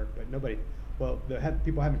might work, but nobody,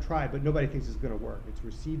 people haven't tried, but nobody thinks it's going to work. It's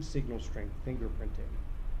received signal strength fingerprinting.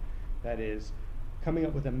 That is, coming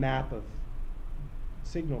up with a map of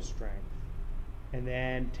signal strength and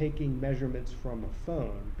then taking measurements from a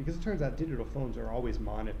phone, because it turns out digital phones are always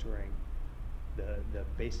monitoring the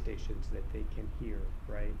base stations that they can hear,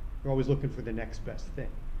 right? They're always looking for the next best thing.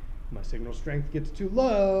 My signal strength gets too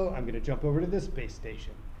low, I'm going to jump over to this base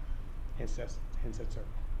station. Handsets are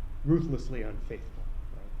ruthlessly unfaithful,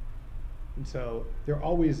 right? And so they're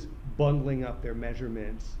always bundling up their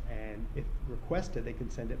measurements, and if requested, they can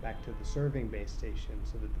send it back to the serving base station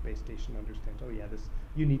so that the base station understands, oh yeah,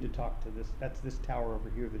 you need to talk to this, that's this tower over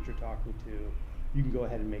here that you're talking to. You can go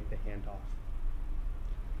ahead and make the handoff.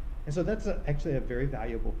 And so that's actually a very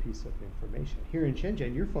valuable piece of information. Here in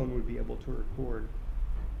Shenzhen, your phone would be able to record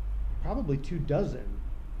probably 24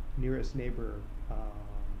 nearest neighbor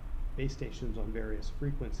base stations on various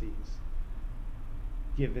frequencies,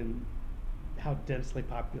 given how densely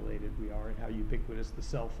populated we are and how ubiquitous the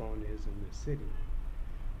cell phone is in this city.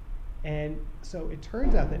 And so it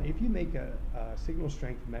turns out that if you make a signal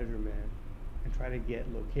strength measurement and try to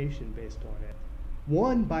get location based on it,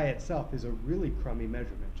 one by itself is a really crummy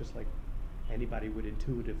measurement, just like anybody would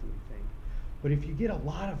intuitively think. But if you get a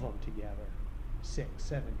lot of them together, 6,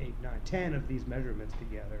 7, 8, 9, 10 of these measurements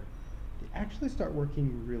together, they actually start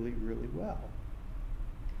working really, really well.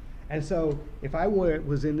 And so if I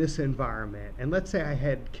was in this environment, and let's say I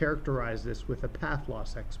had characterized this with a path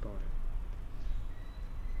loss exponent,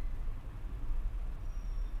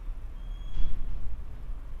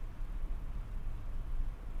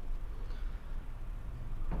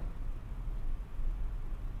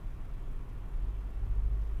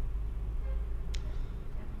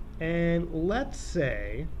 and let's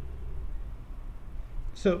say,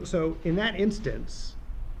 so in that instance,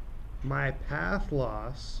 my path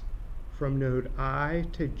loss from node I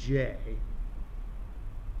to J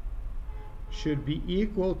should be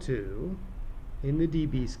equal to, in the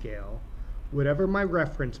dB scale, whatever my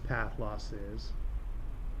reference path loss is,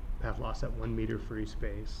 path loss at 1 meter free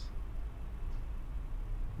space,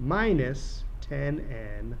 minus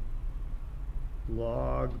 10n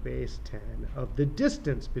log base 10 of the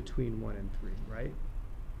distance between 1 and 3, right?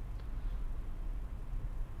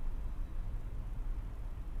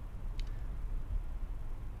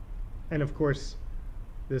 And of course,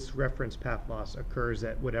 this reference path loss occurs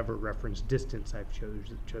at whatever reference distance I've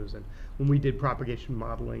chosen. When we did propagation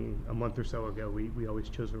modeling a month or so ago, we always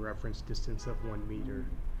chose a reference distance of 1 meter.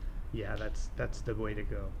 Yeah, that's the way to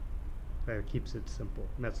go. That keeps it simple,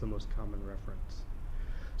 and that's the most common reference.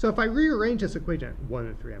 So if I rearrange this equation, 1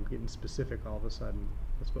 and 3, I'm getting specific all of a sudden.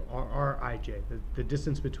 Let's put Rij, the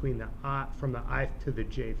distance between the from the ith to the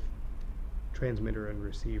jth transmitter and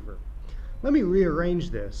receiver. Let me rearrange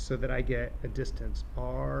this so that I get a distance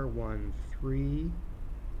R13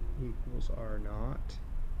 equals R naught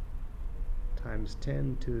times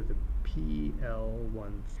 10 to the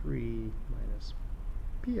PL13 minus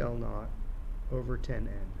PL naught over 10n.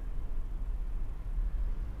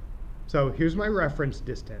 So here's my reference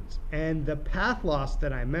distance, and the path loss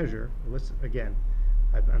that I measure, again,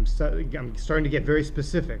 I'm starting to get very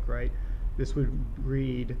specific, right? This would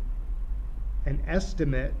read an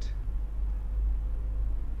estimate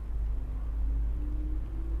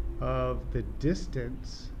of the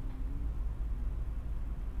distance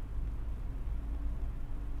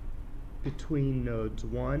between nodes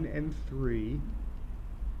 1 and 3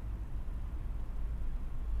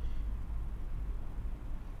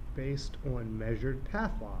 based on measured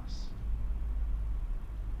path loss.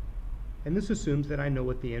 And this assumes that I know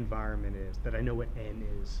what the environment is, that I know what n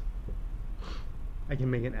is. I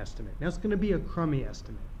can make an estimate. Now it's going to be a crummy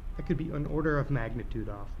estimate. I could be an order of magnitude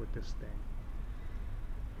off with this thing.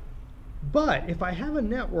 But if I have a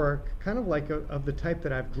network kind of like of the type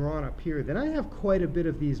that I've drawn up here, then I have quite a bit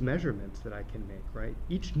of these measurements that I can make, right?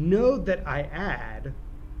 Each node that I add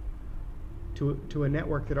to a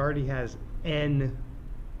network that already has n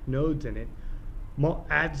nodes in it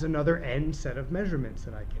adds another n set of measurements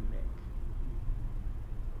that I can make.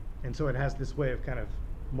 And so it has this way of kind of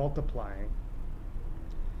multiplying.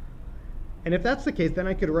 And if that's the case, then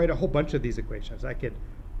I could write a whole bunch of these equations. I could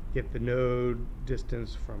get the node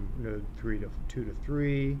distance from node 2 to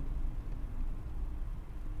 3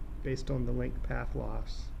 based on the link path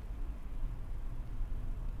loss.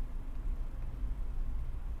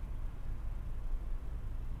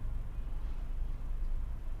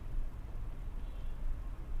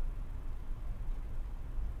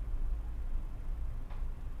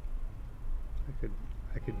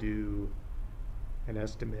 I could do an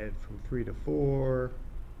estimate from 3 to 4.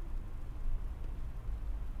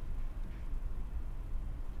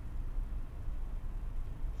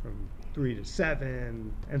 From 3 to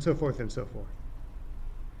 7, and so forth and so forth.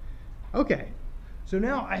 Okay, so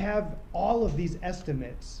now I have all of these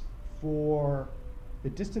estimates for the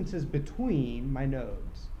distances between my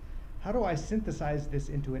nodes. How do I synthesize this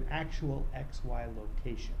into an actual XY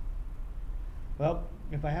location? Well,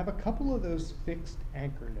 if I have a couple of those fixed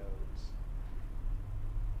anchor nodes,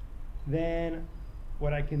 then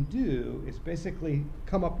what I can do is basically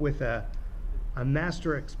come up with a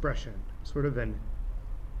master expression, sort of an,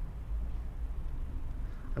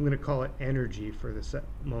 I'm going to call it energy for this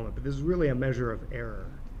moment, but this is really a measure of error.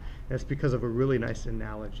 That's because of a really nice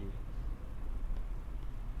analogy.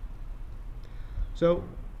 So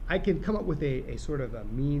I can come up with a sort of a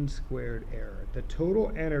mean squared error. The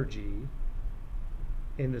total energy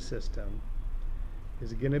in the system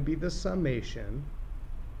is going to be the summation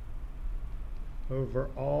over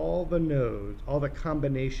all the nodes, all the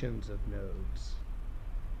combinations of nodes.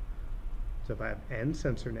 So if I have n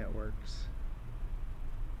sensor networks,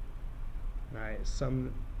 and I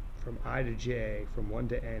sum from I to j, from 1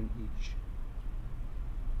 to n each,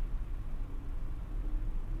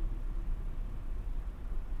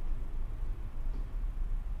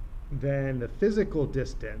 then the physical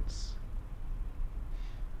distance,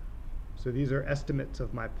 so these are estimates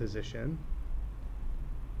of my position,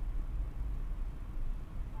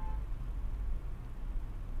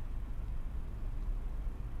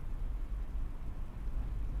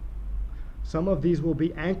 some of these will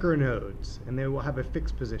be anchor nodes, and they will have a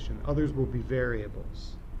fixed position. Others will be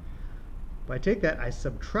variables. If I take that, I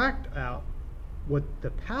subtract out what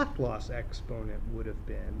the path loss exponent would have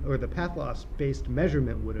been, or the path loss based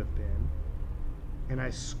measurement would have been, and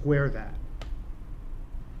I square that.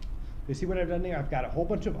 You see what I've done there? I've got a whole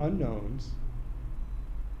bunch of unknowns,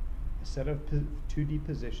 a set of 2D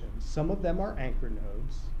positions. Some of them are anchor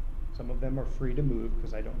nodes. Some of them are free to move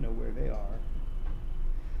because I don't know where they are.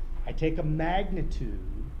 I take a magnitude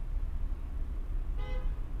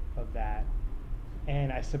of that,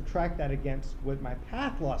 and I subtract that against what my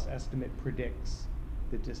path loss estimate predicts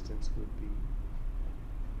the distance would be.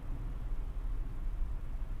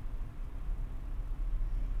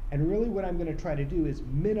 And really what I'm going to try to do is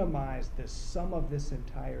minimize the sum of this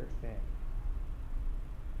entire thing.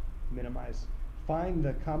 Minimize, find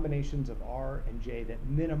the combinations of R and J that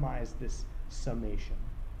minimize this summation.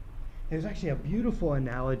 There's actually a beautiful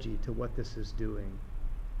analogy to what this is doing.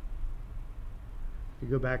 If you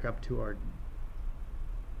go back up to our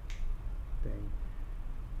thing,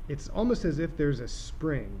 it's almost as if there's a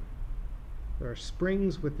spring. There are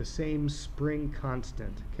springs with the same spring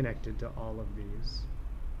constant connected to all of these.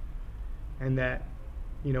 And that,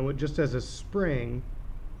 you know, just as a spring,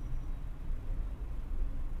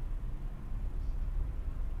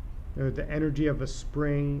 the energy of a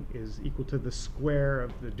spring is equal to the square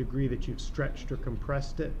of the degree that you've stretched or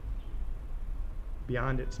compressed it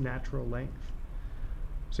beyond its natural length.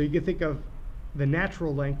 So you can think of the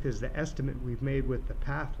natural length as the estimate we've made with the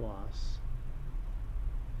path loss.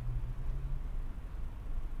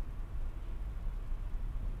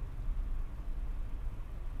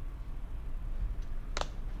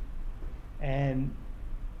 And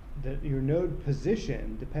your node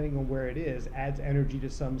position, depending on where it is, adds energy to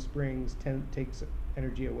some springs, takes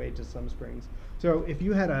energy away to some springs. So if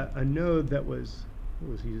you had a node that was,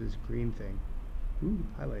 what was this green thing? Ooh,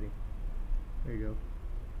 highlighting. There you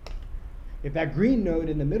go. If that green node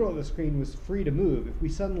in the middle of the screen was free to move, if we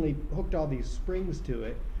suddenly hooked all these springs to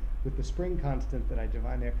it with the spring constant that I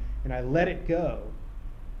defined there, and I let it go,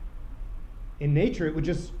 in nature it would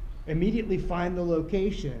just immediately find the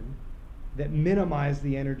location that minimize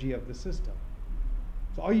the energy of the system.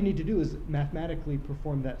 So all you need to do is mathematically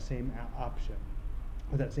perform that same option,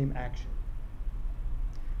 or that same action.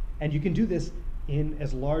 And you can do this in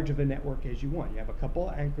as large of a network as you want. You have a couple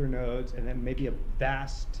of anchor nodes, and then maybe a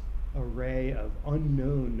vast array of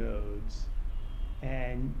unknown nodes,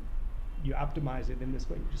 and you optimize it in this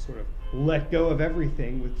way. You just sort of let go of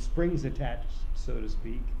everything with springs attached, so to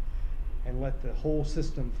speak, and let the whole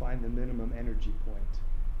system find the minimum energy point.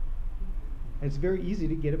 And it's very easy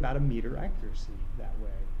to get about 1 meter accuracy that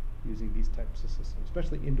way using these types of systems,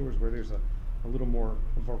 especially indoors where there's a a little more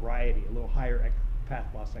variety, a little higher path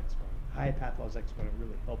loss exponent. High path loss exponent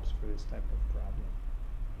really helps for this type of problem.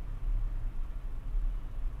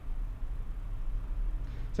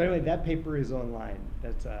 So anyway, that paper is online.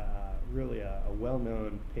 That's really a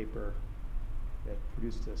well-known paper that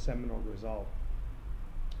produced a seminal result.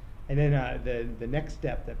 And then the next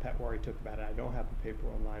step that Pat Wari took about it, I don't have a paper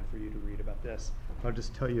online for you to read about this, I'll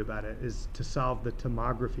just tell you about it, is to solve the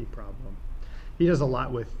tomography problem. He does a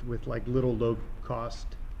lot with like little low-cost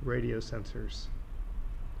radio sensors.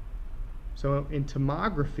 So in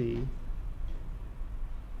tomography,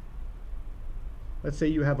 let's say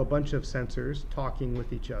you have a bunch of sensors talking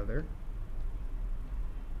with each other.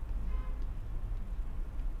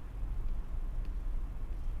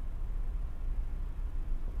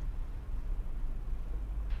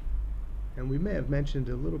 And we may have mentioned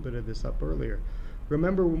a little bit of this up earlier.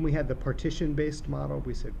 Remember when we had the partition-based model,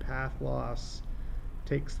 we said path loss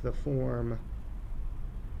takes the form,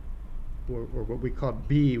 or what we called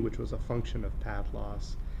B, which was a function of path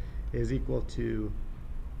loss, is equal to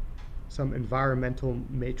some environmental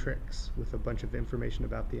matrix with a bunch of information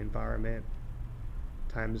about the environment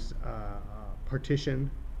times partition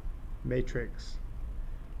matrix,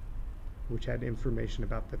 which had information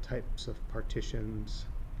about the types of partitions,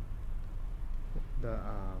 the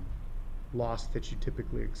loss that you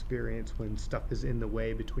typically experience when stuff is in the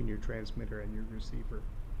way between your transmitter and your receiver.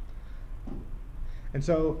 And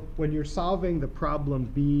so when you're solving the problem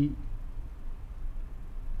B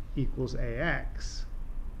equals AX,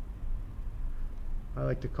 I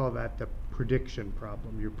like to call that the prediction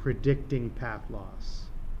problem. You're predicting path loss.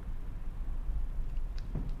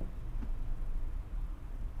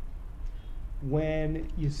 When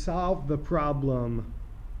you solve the problem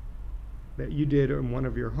that you did in one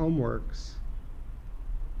of your homeworks,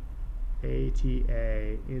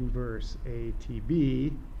 ATA inverse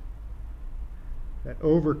ATB, that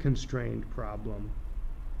over-constrained problem,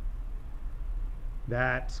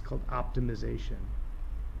 that's called optimization.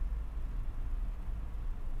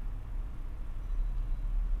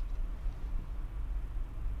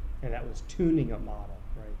 And that was tuning a model,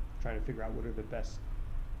 right? Trying to figure out what are the best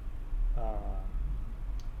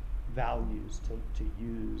values to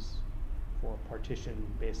use for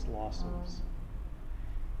partition-based losses.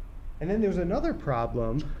 And then there's another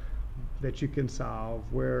problem that you can solve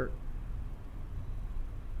where,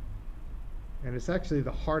 and it's actually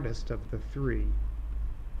the hardest of the three,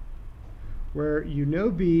 where you know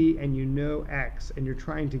B and you know X, and you're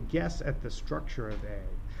trying to guess at the structure of A.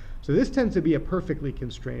 So this tends to be a perfectly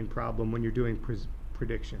constrained problem when you're doing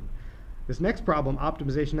prediction. This next problem,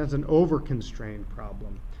 optimization, that's an over-constrained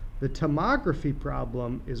problem. The tomography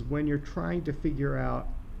problem is when you're trying to figure out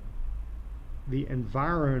the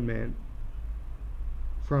environment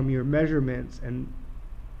from your measurements and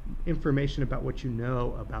information about what you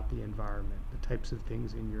know about the environment, the types of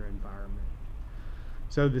things in your environment.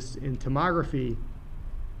 So this in tomography,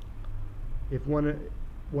 if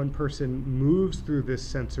one person moves through this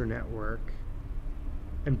sensor network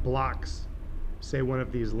and blocks, say, one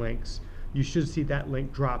of these links, you should see that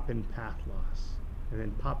link drop in path loss and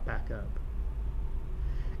then pop back up.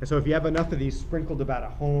 And so if you have enough of these sprinkled about a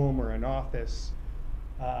home or an office,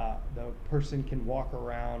 the person can walk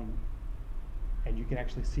around and you can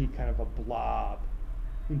actually see kind of a blob.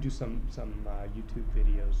 You can do some YouTube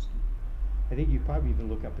videos. I think you probably even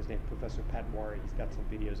look up his name, Professor Pat Wari. He's got some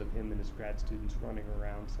videos of him and his grad students running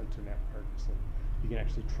around sensor networks, and you can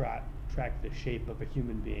actually track the shape of a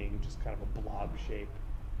human being, just kind of a blob shape,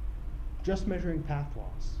 just measuring path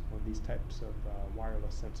loss on these types of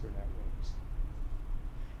wireless sensor networks.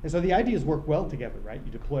 And so the ideas work well together, right?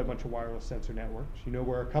 You deploy a bunch of wireless sensor networks. You know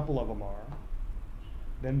where a couple of them are.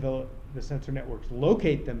 Then the sensor networks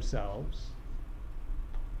locate themselves.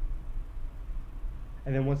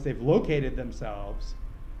 And then once they've located themselves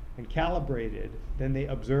and calibrated, then they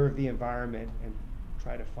observe the environment and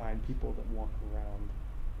try to find people that walk around,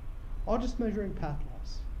 all just measuring path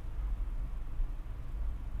loss.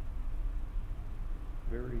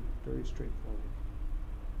 Very, very straightforward.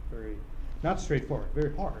 Very, not straightforward,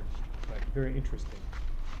 very hard, but very interesting.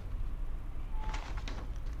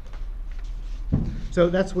 So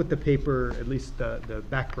that's what the paper, at least the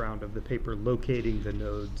background of the paper, Locating the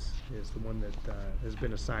Nodes, is the one that has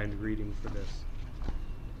been assigned reading for this.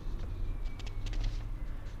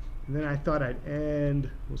 And then I thought I'd end,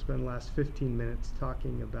 we'll spend the last 15 minutes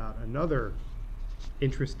talking about another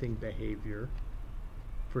interesting behavior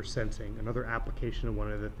for sensing, another application of one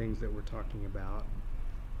of the things that we're talking about,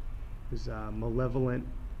 is malevolent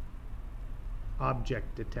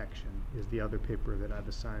object detection is the other paper that I've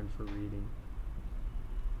assigned for reading.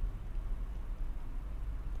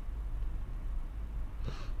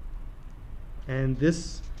 And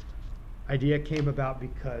this idea came about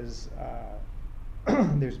because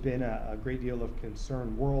there's been a great deal of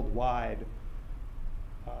concern worldwide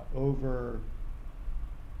over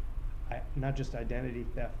not just identity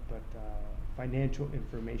theft, but financial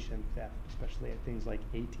information theft, especially at things like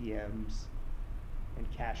ATMs and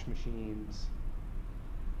cash machines.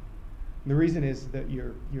 And the reason is that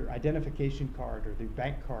your identification card or the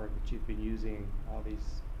bank card that you've been using all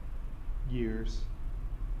these years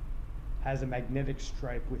has a magnetic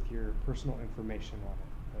stripe with your personal information on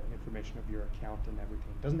it, information of your account and everything.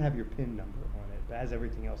 It doesn't have your PIN number on it, but has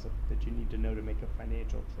everything else that you need to know to make a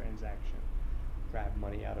financial transaction, grab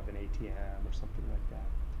money out of an ATM or something like that.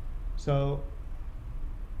 So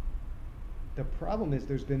the problem is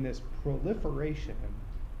there's been this proliferation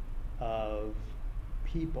of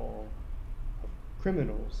people, of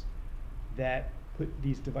criminals, that put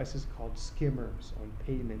these devices called skimmers on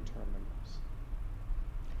payment terminals.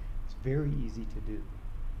 It's very easy to do.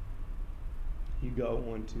 You go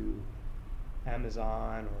onto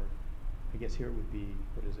Amazon, or I guess here it would be,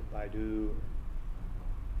 what is it, Baidu,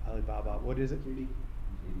 or Alibaba, what is it?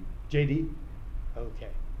 JD? Okay.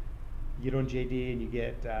 You get on JD and you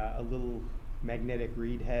get a little magnetic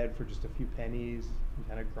reed head for just a few pennies. You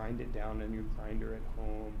kind of grind it down in your grinder at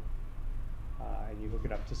home, and you hook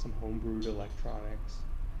it up to some homebrewed electronics.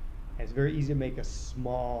 And it's very easy to make a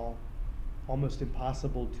small, almost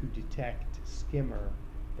impossible to detect skimmer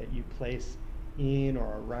that you place in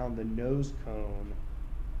or around the nose cone,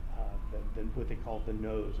 what they call the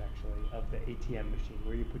nose actually, of the ATM machine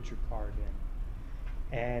where you put your card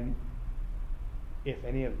in. And if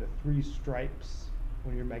any of the 3 stripes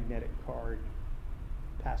on your magnetic card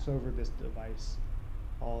pass over this device,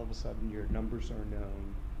 all of a sudden your numbers are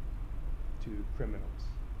known to criminals.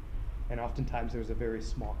 And oftentimes there's a very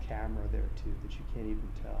small camera there too that you can't even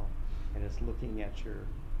tell, and it's looking at your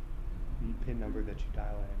PIN number that you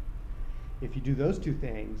dial in. If you do those 2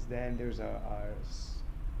 things, then there's a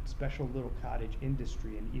special little cottage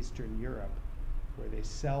industry in Eastern Europe where they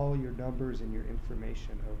sell your numbers and your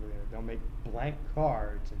information over there. They'll make blank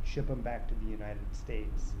cards and ship them back to the United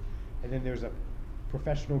States. And then there's a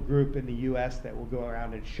professional group in the US that will go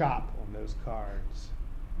around and shop on those cards.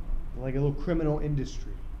 Like a little criminal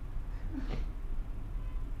industry.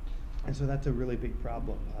 And so that's a really big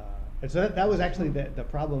problem. And so that was actually the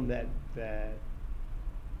problem that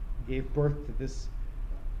gave birth to this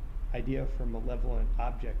idea for malevolent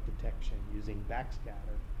object detection using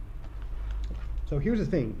backscatter. So here's the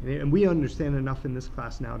thing, and we understand enough in this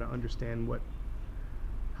class now to understand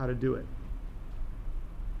how to do it.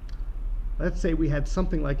 Let's say we had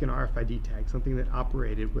something like an RFID tag, something that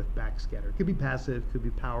operated with backscatter. It could be passive, could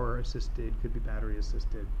be power assisted, could be battery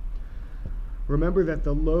assisted. Remember that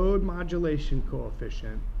the load modulation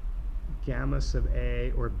coefficient, gamma sub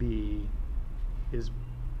A or B, is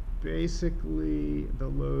basically the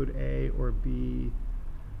load A or B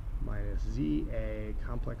minus ZA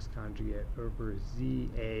complex conjugate over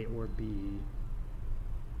ZA or B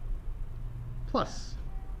plus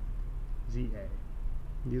ZA.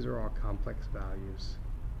 These are all complex values.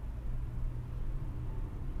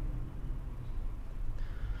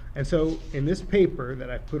 And so in this paper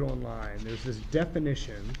that I put online, there's this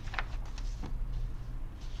definition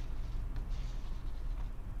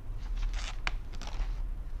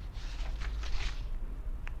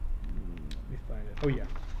oh yeah, here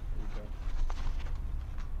we go.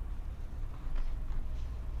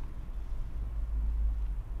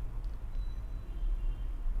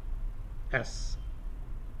 S,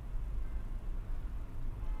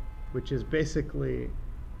 which is basically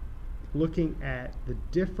looking at the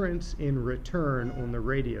difference in return on the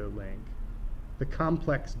radio link, the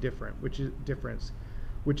complex difference,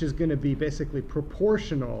 which is going to be basically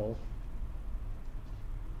proportional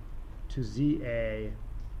to ZA.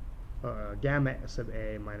 Gamma sub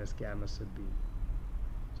A minus gamma sub B.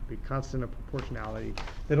 So it'll be constant of proportionality.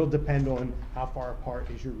 That'll depend on how far apart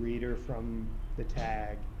is your reader from the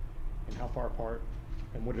tag, and how far apart,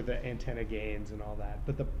 and what are the antenna gains and all that.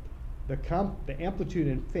 But the amplitude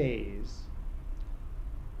and phase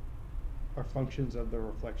are functions of the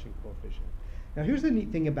reflection coefficient. Now here's the neat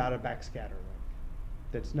thing about a backscatter link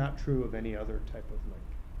that's not true of any other type of link.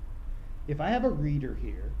 If I have a reader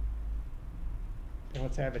here, and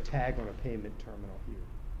let's say I have a tag on a payment terminal here.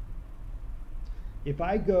 If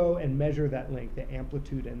I go and measure that link, the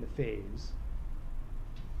amplitude and the phase,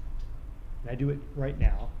 and I do it right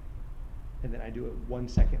now, and then I do it 1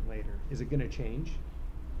 second later, is it going to change?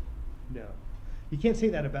 No. You can't say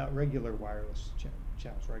that about regular wireless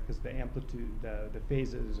channels, right? Because the amplitude, the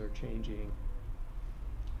phases are changing.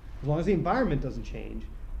 As long as the environment doesn't change,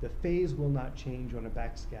 the phase will not change on a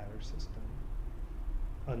backscatter system.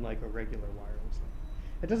 unlike a regular wireless link.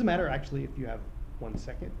 It doesn't matter actually if you have 1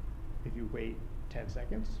 second, if you wait 10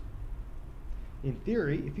 seconds. In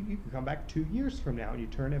theory, if you can come back 2 years from now and you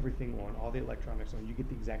turn everything on, all the electronics on, you get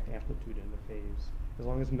the exact amplitude in the phase, as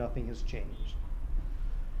long as nothing has changed.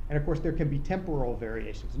 And of course, there can be temporal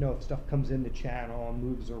variations. If stuff comes in the channel and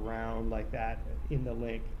moves around like that in the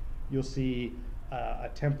link, you'll see a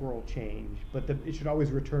temporal change, but it should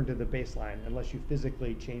always return to the baseline unless you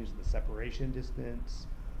physically change the separation distance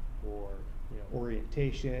or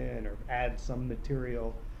orientation or add some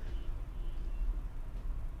material.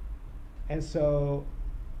 And so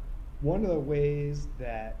one of the ways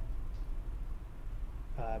that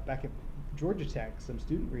back at Georgia Tech, some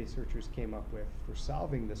student researchers came up with for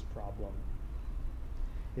solving this problem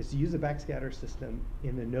is to use a backscatter system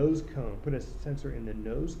in the nose cone, put a sensor in the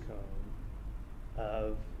nose cone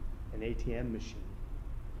of an ATM machine.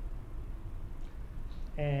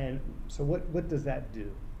 And so what does that do?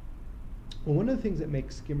 Well, one of the things that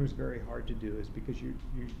makes skimmers very hard to do is because you're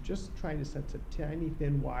just trying to sense a tiny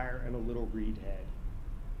thin wire and a little read head,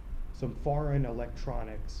 some foreign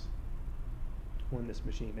electronics on this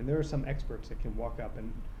machine. And there are some experts that can walk up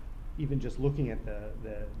and even just looking at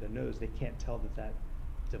the nose, they can't tell that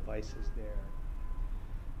device is there.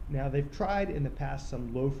 Now, they've tried in the past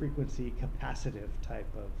some low frequency capacitive type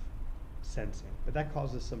of sensing, but that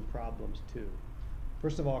causes some problems too.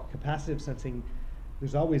 First of all, capacitive sensing,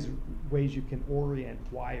 there's always ways you can orient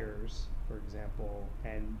wires, for example,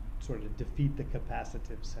 and sort of defeat the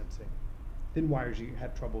capacitive sensing. Thin wires you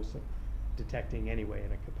have trouble detecting anyway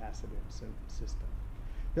in a capacitive system.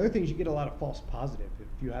 The other thing is you get a lot of false positive.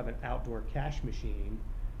 If you have an outdoor cash machine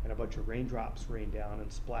and a bunch of raindrops rain down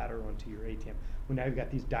and splatter onto your ATM, well, now you've got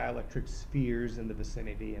these dielectric spheres in the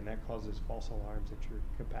vicinity, and that causes false alarms at your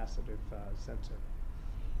capacitive sensor.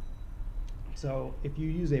 So if you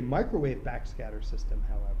use a microwave backscatter system,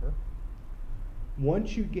 however,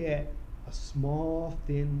 once you get a small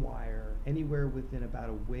thin wire anywhere within about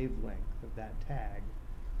a wavelength of that tag,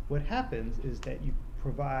 what happens is that you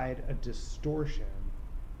provide a distortion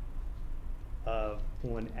of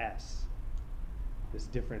 1s, this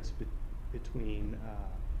difference between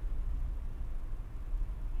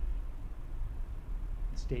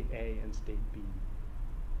state A and state B.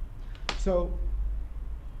 So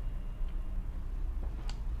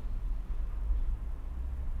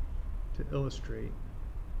to illustrate,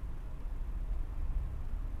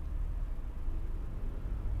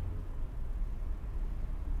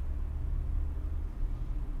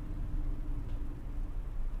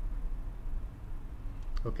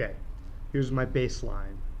 okay, here's my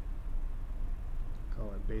baseline.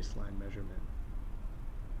 Call it baseline measurement.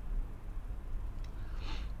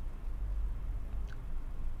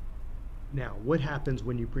 Now, what happens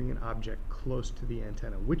when you bring an object close to the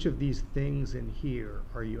antenna? Which of these things in here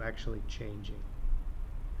are you actually changing?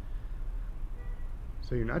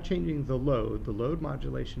 So you're not changing the load. The load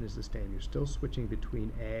modulation is the same. You're still switching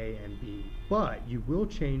between A and B. But you will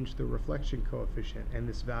change the reflection coefficient and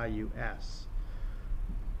this value S.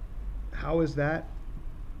 How is that?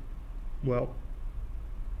 Well,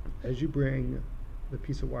 as you bring the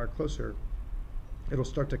piece of wire closer, it'll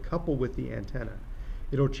start to couple with the antenna.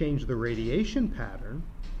 It'll change the radiation pattern,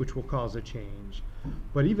 which will cause a change.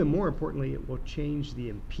 But even more importantly, it will change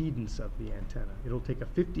the impedance of the antenna. It'll take a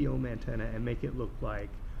 50 ohm antenna and make it look like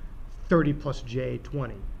 30 plus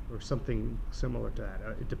J20 or something similar to that.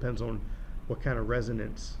 It depends on what kind of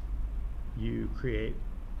resonance you create.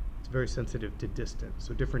 It's very sensitive to distance.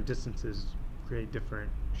 So different distances create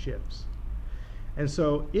different shifts. And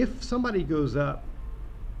so if somebody goes up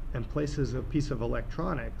and places a piece of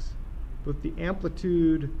electronics, both the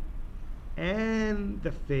amplitude and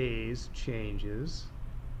the phase changes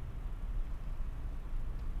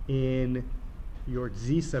in your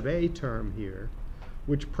Z sub A term here,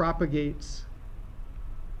 which propagates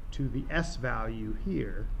to the S value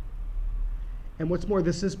here. And what's more,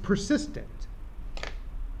 this is persistent.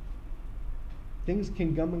 Things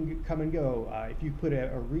can come and go. If you put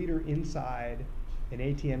a reader inside an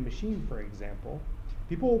ATM machine, for example,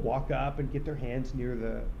 people will walk up and get their hands near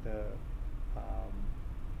the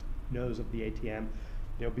nose of the ATM.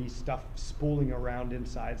 There'll be stuff spooling around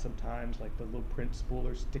inside sometimes, like the little print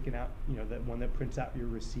spooler sticking out, that one that prints out your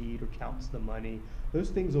receipt or counts the money.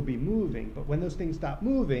 Those things will be moving, but when those things stop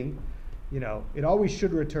moving, it always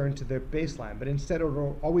should return to their baseline, but instead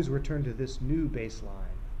it'll always return to this new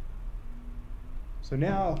baseline. So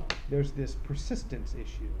now there's this persistence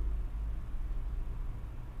issue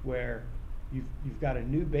where you've got a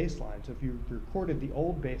new baseline. So if you recorded the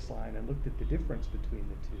old baseline and looked at the difference between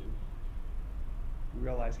the two, you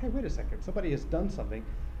realize, hey, wait a second, somebody has done something.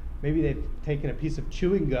 maybe they've taken a piece of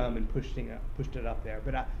chewing gum and pushed it up there,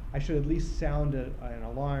 but I should at least sound an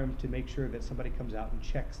alarm to make sure that somebody comes out and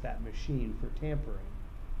checks that machine for tampering.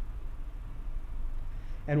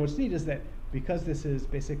 And what's neat is that because this is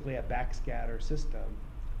basically a backscatter system,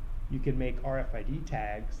 you can make RFID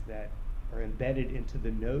tags that are embedded into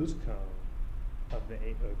the nose cone of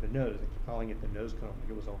the nose. I keep calling it the nose cone like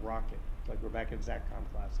it was a rocket, like we're back in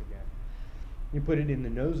SATCOM class again. You put it in the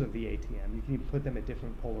nose of the ATM. You can even put them at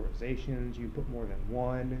different polarizations. You can put more than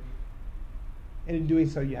one. And in doing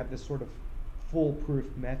so, you have this sort of foolproof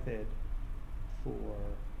method for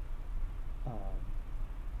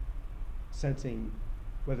sensing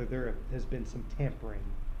whether there has been some tampering,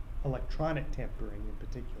 electronic tampering in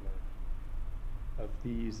particular, of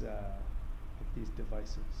these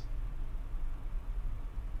devices.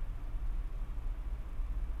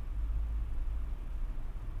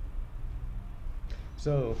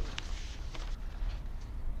 So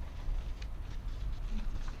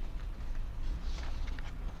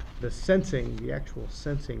the sensing, the actual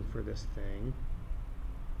sensing for this thing,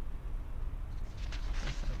 I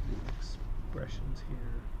have the expressions here.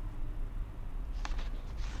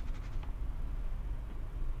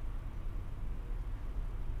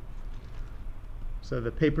 So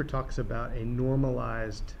the paper talks about a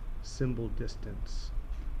normalized symbol distance.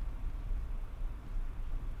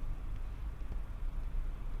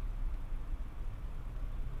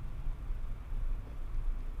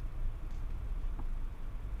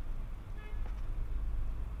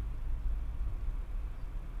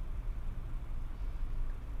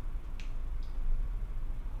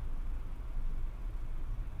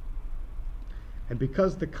 And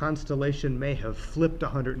because the constellation may have flipped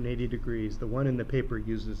 180 degrees, the one in the paper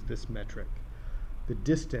uses this metric. The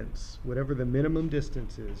distance, whatever the minimum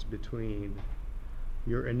distance is between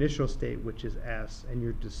your initial state, which is S, and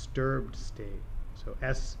your disturbed state. So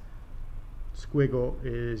S squiggle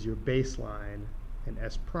is your baseline, and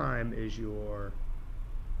S prime is your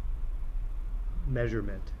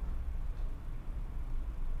measurement.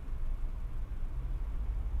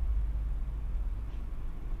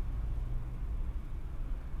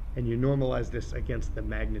 And you normalize this against the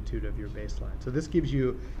magnitude of your baseline. So this gives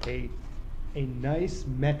you a nice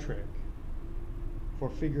metric for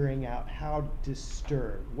figuring out how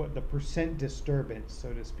disturbed, what the percent disturbance,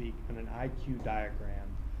 so to speak, on an IQ diagram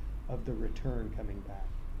of the return coming back.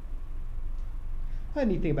 The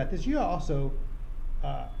neat thing about this, you also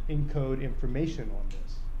encode information on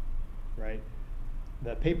this, right?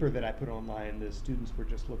 The paper that I put online, the students were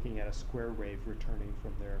just looking at a square wave returning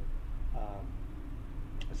from their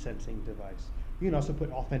sensing device. You can also put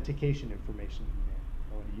authentication information in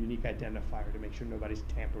there, or a unique identifier to make sure nobody's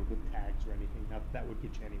tampered with tags or anything. Not that would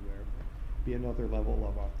get you anywhere, but be another level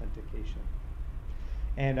of authentication.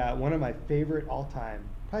 And one of my favorite all-time,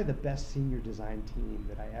 probably the best senior design team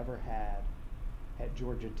that I ever had at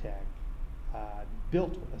Georgia Tech,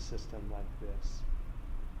 built a system like this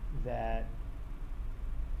that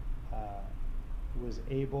was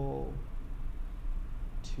able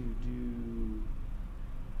to do,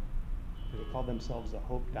 they called themselves the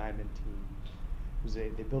Hope Diamond team.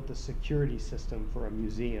 They built a security system for a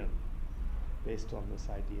museum based on this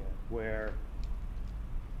idea, where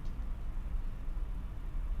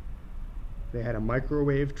they had a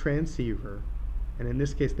microwave transceiver, and in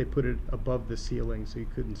this case they put it above the ceiling so you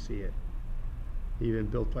couldn't see it. They even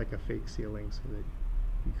built like a fake ceiling so that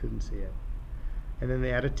you couldn't see it. And then they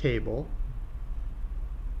had a table,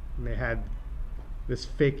 and they had this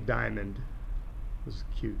fake diamond. It was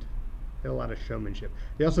cute. They had a lot of showmanship.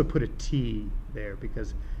 They also put a T there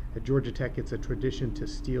because at Georgia Tech it's a tradition to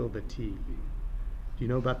steal the T. Do you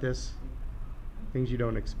know about this? Things you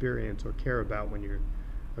don't experience or care about when you're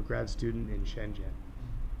a grad student in Shenzhen.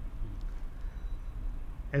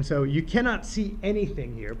 And so you cannot see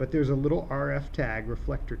anything here, but there's a little RF tag,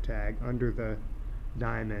 reflector tag, under the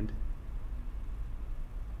diamond.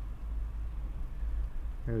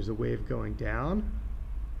 There's a wave going down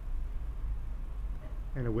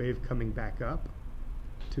and a wave coming back up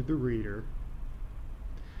to the reader.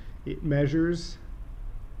 It measures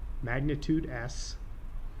magnitude S,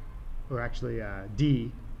 or actually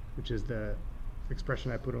D, which is the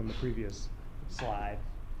expression I put on the previous slide.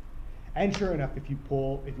 And sure enough, if you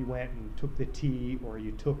went and took the T or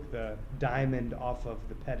you took the diamond off of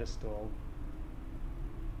the pedestal,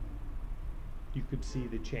 you could see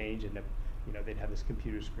the change, and they'd have this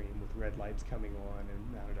computer screen with red lights coming on,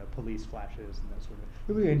 and I don't know, police flashes and that sort of.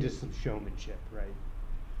 It was into some showmanship, right?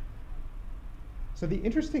 So the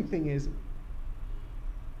interesting thing is,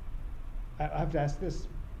 I have to ask this: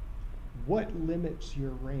 what limits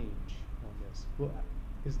your range on this? Well,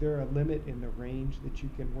 Is there a limit in the range that you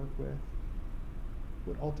can work with?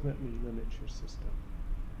 What ultimately limits your system?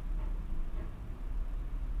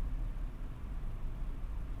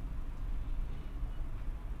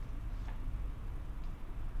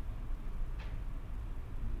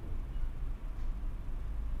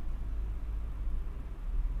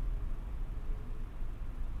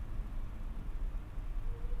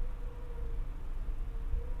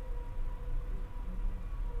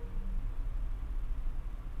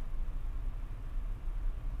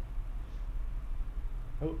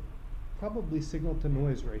 Oh, probably signal to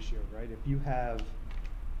noise ratio, right? If you have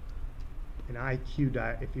an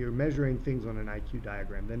if you're measuring things on an IQ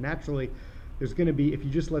diagram, then naturally there's going to be, if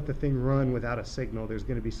you just let the thing run without a signal, there's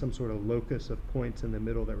going to be some sort of locus of points in the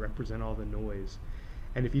middle that represent all the noise.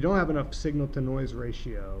 And if you don't have enough signal to noise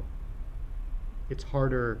ratio, it's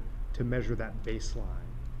harder to measure that baseline.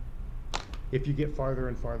 If you get farther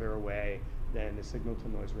and farther away, then the signal to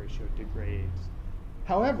noise ratio degrades.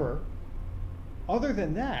 However, other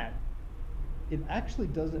than that, it actually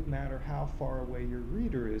doesn't matter how far away your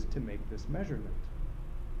reader is to make this measurement,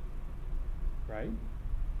 right?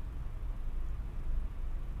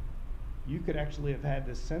 You could actually have had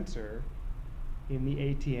this sensor in the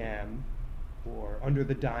ATM or under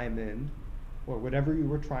the diamond or whatever you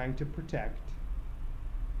were trying to protect,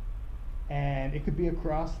 and it could be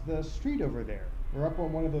across the street over there or up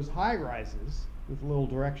on one of those high rises with a little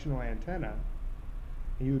directional antenna,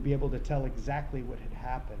 and you would be able to tell exactly what had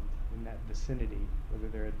happened in that vicinity, whether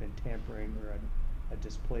there had been tampering or a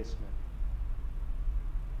displacement.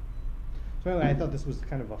 So anyway, I thought this was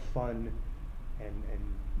kind of a fun and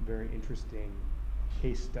very interesting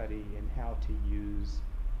case study in how to use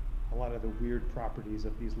a lot of the weird properties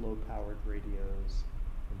of these low-powered radios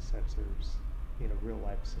and sensors in a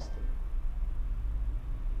real-life system.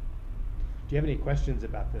 Do you have any questions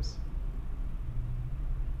about this?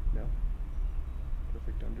 No?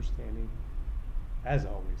 Perfect understanding. As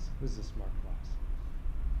always, this is a smart class.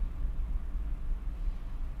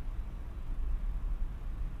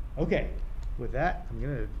 Okay, with that, I'm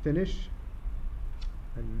going to finish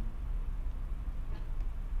and